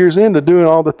 2-3 years into doing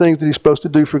all the things that he's supposed to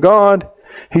do for God,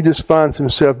 he just finds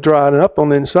himself drying up on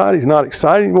the inside. He's not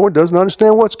excited anymore, doesn't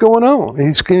understand what's going on.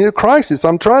 He's in a crisis.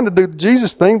 I'm trying to do the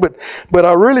Jesus thing, but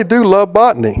I really do love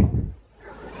botany.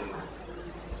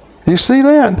 You see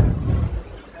that?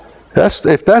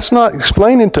 If that's not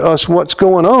explaining to us what's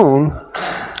going on,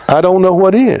 I don't know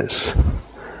what is.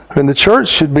 And the church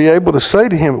should be able to say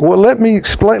to him, well,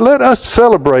 let us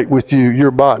celebrate with you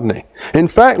your botany. In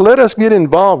fact, let us get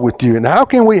involved with you. And how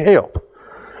can we help?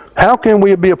 How can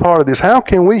we be a part of this? How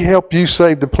can we help you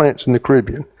save the plants in the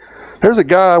Caribbean? There's a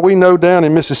guy we know down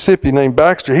in Mississippi named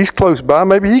Baxter. He's close by.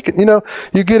 Maybe he can,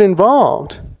 you get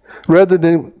involved. Rather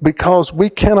than, because we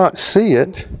cannot see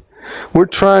it, we're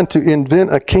trying to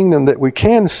invent a kingdom that we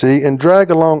can see and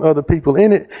drag along other people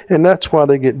in it. And that's why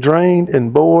they get drained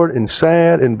and bored and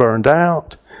sad and burned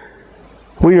out.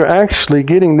 We are actually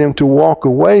getting them to walk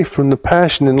away from the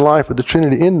passion and life of the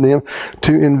Trinity in them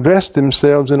to invest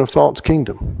themselves in a false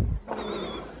kingdom.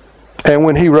 And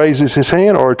when he raises his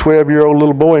hand, or a 12-year-old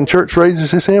little boy in church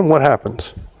raises his hand, what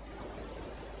happens?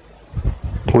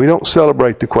 We don't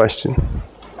celebrate the question.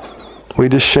 We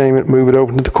just shame it, move it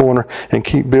over to the corner, and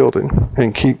keep building,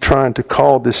 and keep trying to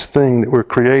call this thing that we're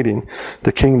creating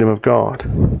the kingdom of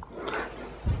God.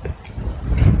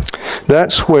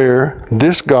 That's where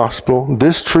this gospel,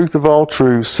 this truth of all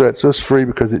truths, sets us free,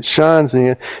 because it shines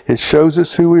in, it shows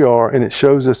us who we are, and it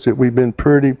shows us that we've been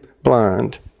pretty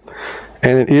blind.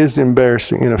 And it is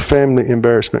embarrassing, in a family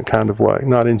embarrassment kind of way,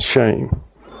 not in shame.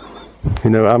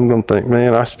 I'm going to think,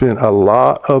 man, I spent a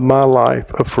lot of my life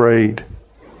afraid.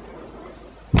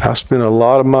 I spent a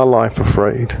lot of my life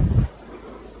afraid.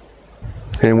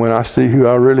 And when I see who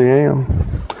I really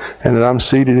am, and that I'm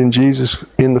seated in Jesus,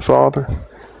 in the Father,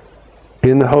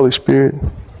 in the Holy Spirit,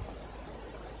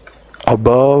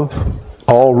 above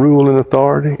all rule and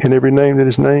authority, in every name that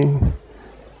is named,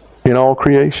 in all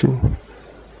creation,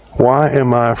 why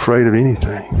am I afraid of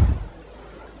anything?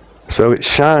 So it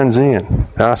shines in.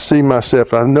 I see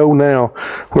myself. I know now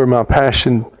where my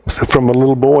passion from a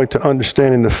little boy to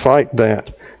understanding to fight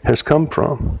that has come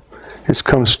from. It's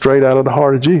come straight out of the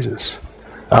heart of Jesus.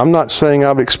 I'm not saying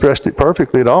I've expressed it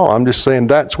perfectly at all. I'm just saying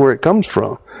that's where it comes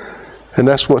from. And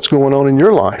that's what's going on in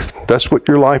your life. That's what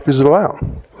your life is about.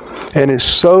 And it's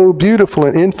so beautiful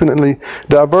and infinitely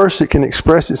diverse, it can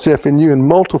express itself in you in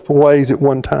multiple ways at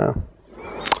one time.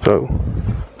 So,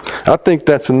 I think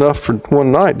that's enough for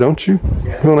one night, don't you?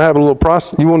 You want to have a little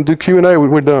process? You want to do Q&A?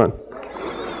 We're done.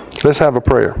 Let's have a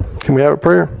prayer. Can we have a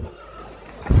prayer?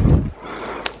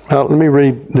 Now, let me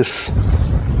read this,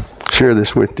 share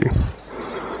this with you.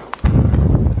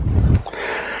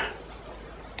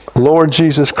 Lord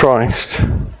Jesus Christ,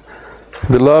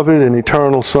 beloved and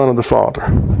eternal Son of the Father,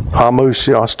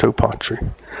 Hamusias to Patri,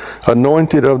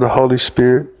 anointed of the Holy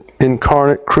Spirit,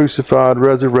 incarnate, crucified,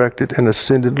 resurrected, and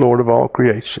ascended Lord of all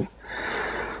creation,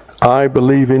 I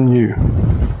believe in you.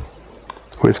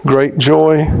 With great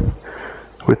joy,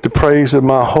 with the praise of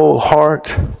my whole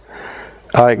heart,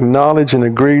 I acknowledge and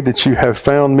agree that you have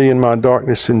found me in my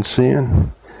darkness and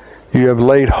sin. You have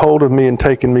laid hold of me and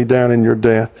taken me down in your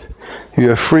death. You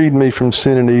have freed me from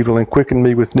sin and evil and quickened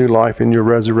me with new life in your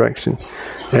resurrection,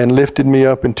 and lifted me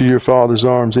up into your Father's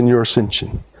arms in your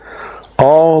ascension.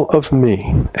 All of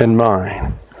me and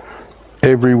mine,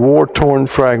 every war-torn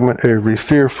fragment, every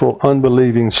fearful,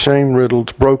 unbelieving,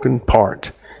 shame-riddled, broken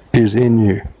part is in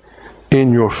you,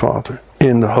 in your Father,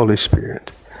 in the Holy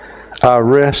Spirit. I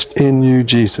rest in you,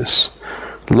 Jesus,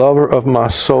 lover of my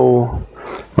soul,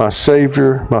 my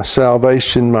Savior, my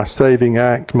salvation, my saving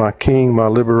act, my King, my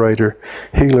liberator,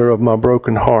 healer of my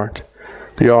broken heart,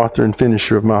 the author and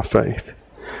finisher of my faith.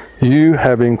 You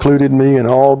have included me in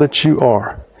all that you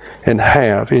are and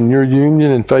have in your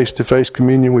union and face-to-face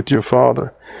communion with your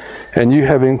Father. And you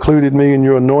have included me in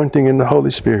your anointing in the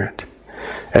Holy Spirit.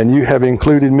 And you have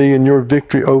included me in your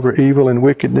victory over evil and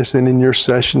wickedness, and in your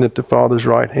session at the Father's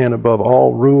right hand above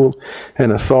all rule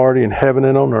and authority in heaven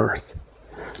and on earth.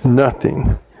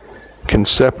 Nothing can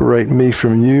separate me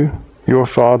from you, your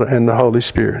Father, and the Holy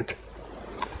Spirit.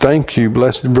 Thank you,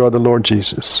 blessed brother, Lord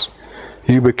Jesus.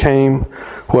 You became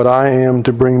what I am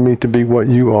to bring me to be what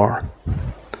you are.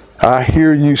 I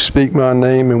hear you speak my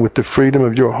name, and with the freedom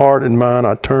of your heart and mind,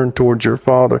 I turn towards your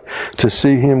Father to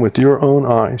see him with your own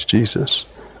eyes, Jesus.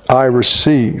 I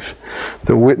receive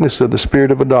the witness of the Spirit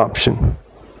of adoption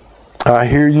I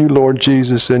hear you, Lord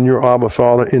Jesus, and your Abba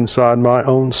Father inside my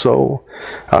own soul.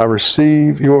 I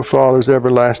receive your Father's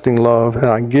everlasting love, and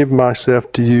I give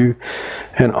myself to you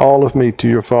and all of me to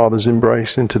your Father's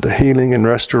embrace and to the healing and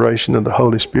restoration of the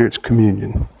Holy Spirit's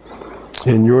communion.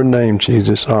 In your name,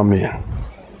 Jesus, amen.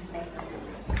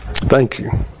 Thank you.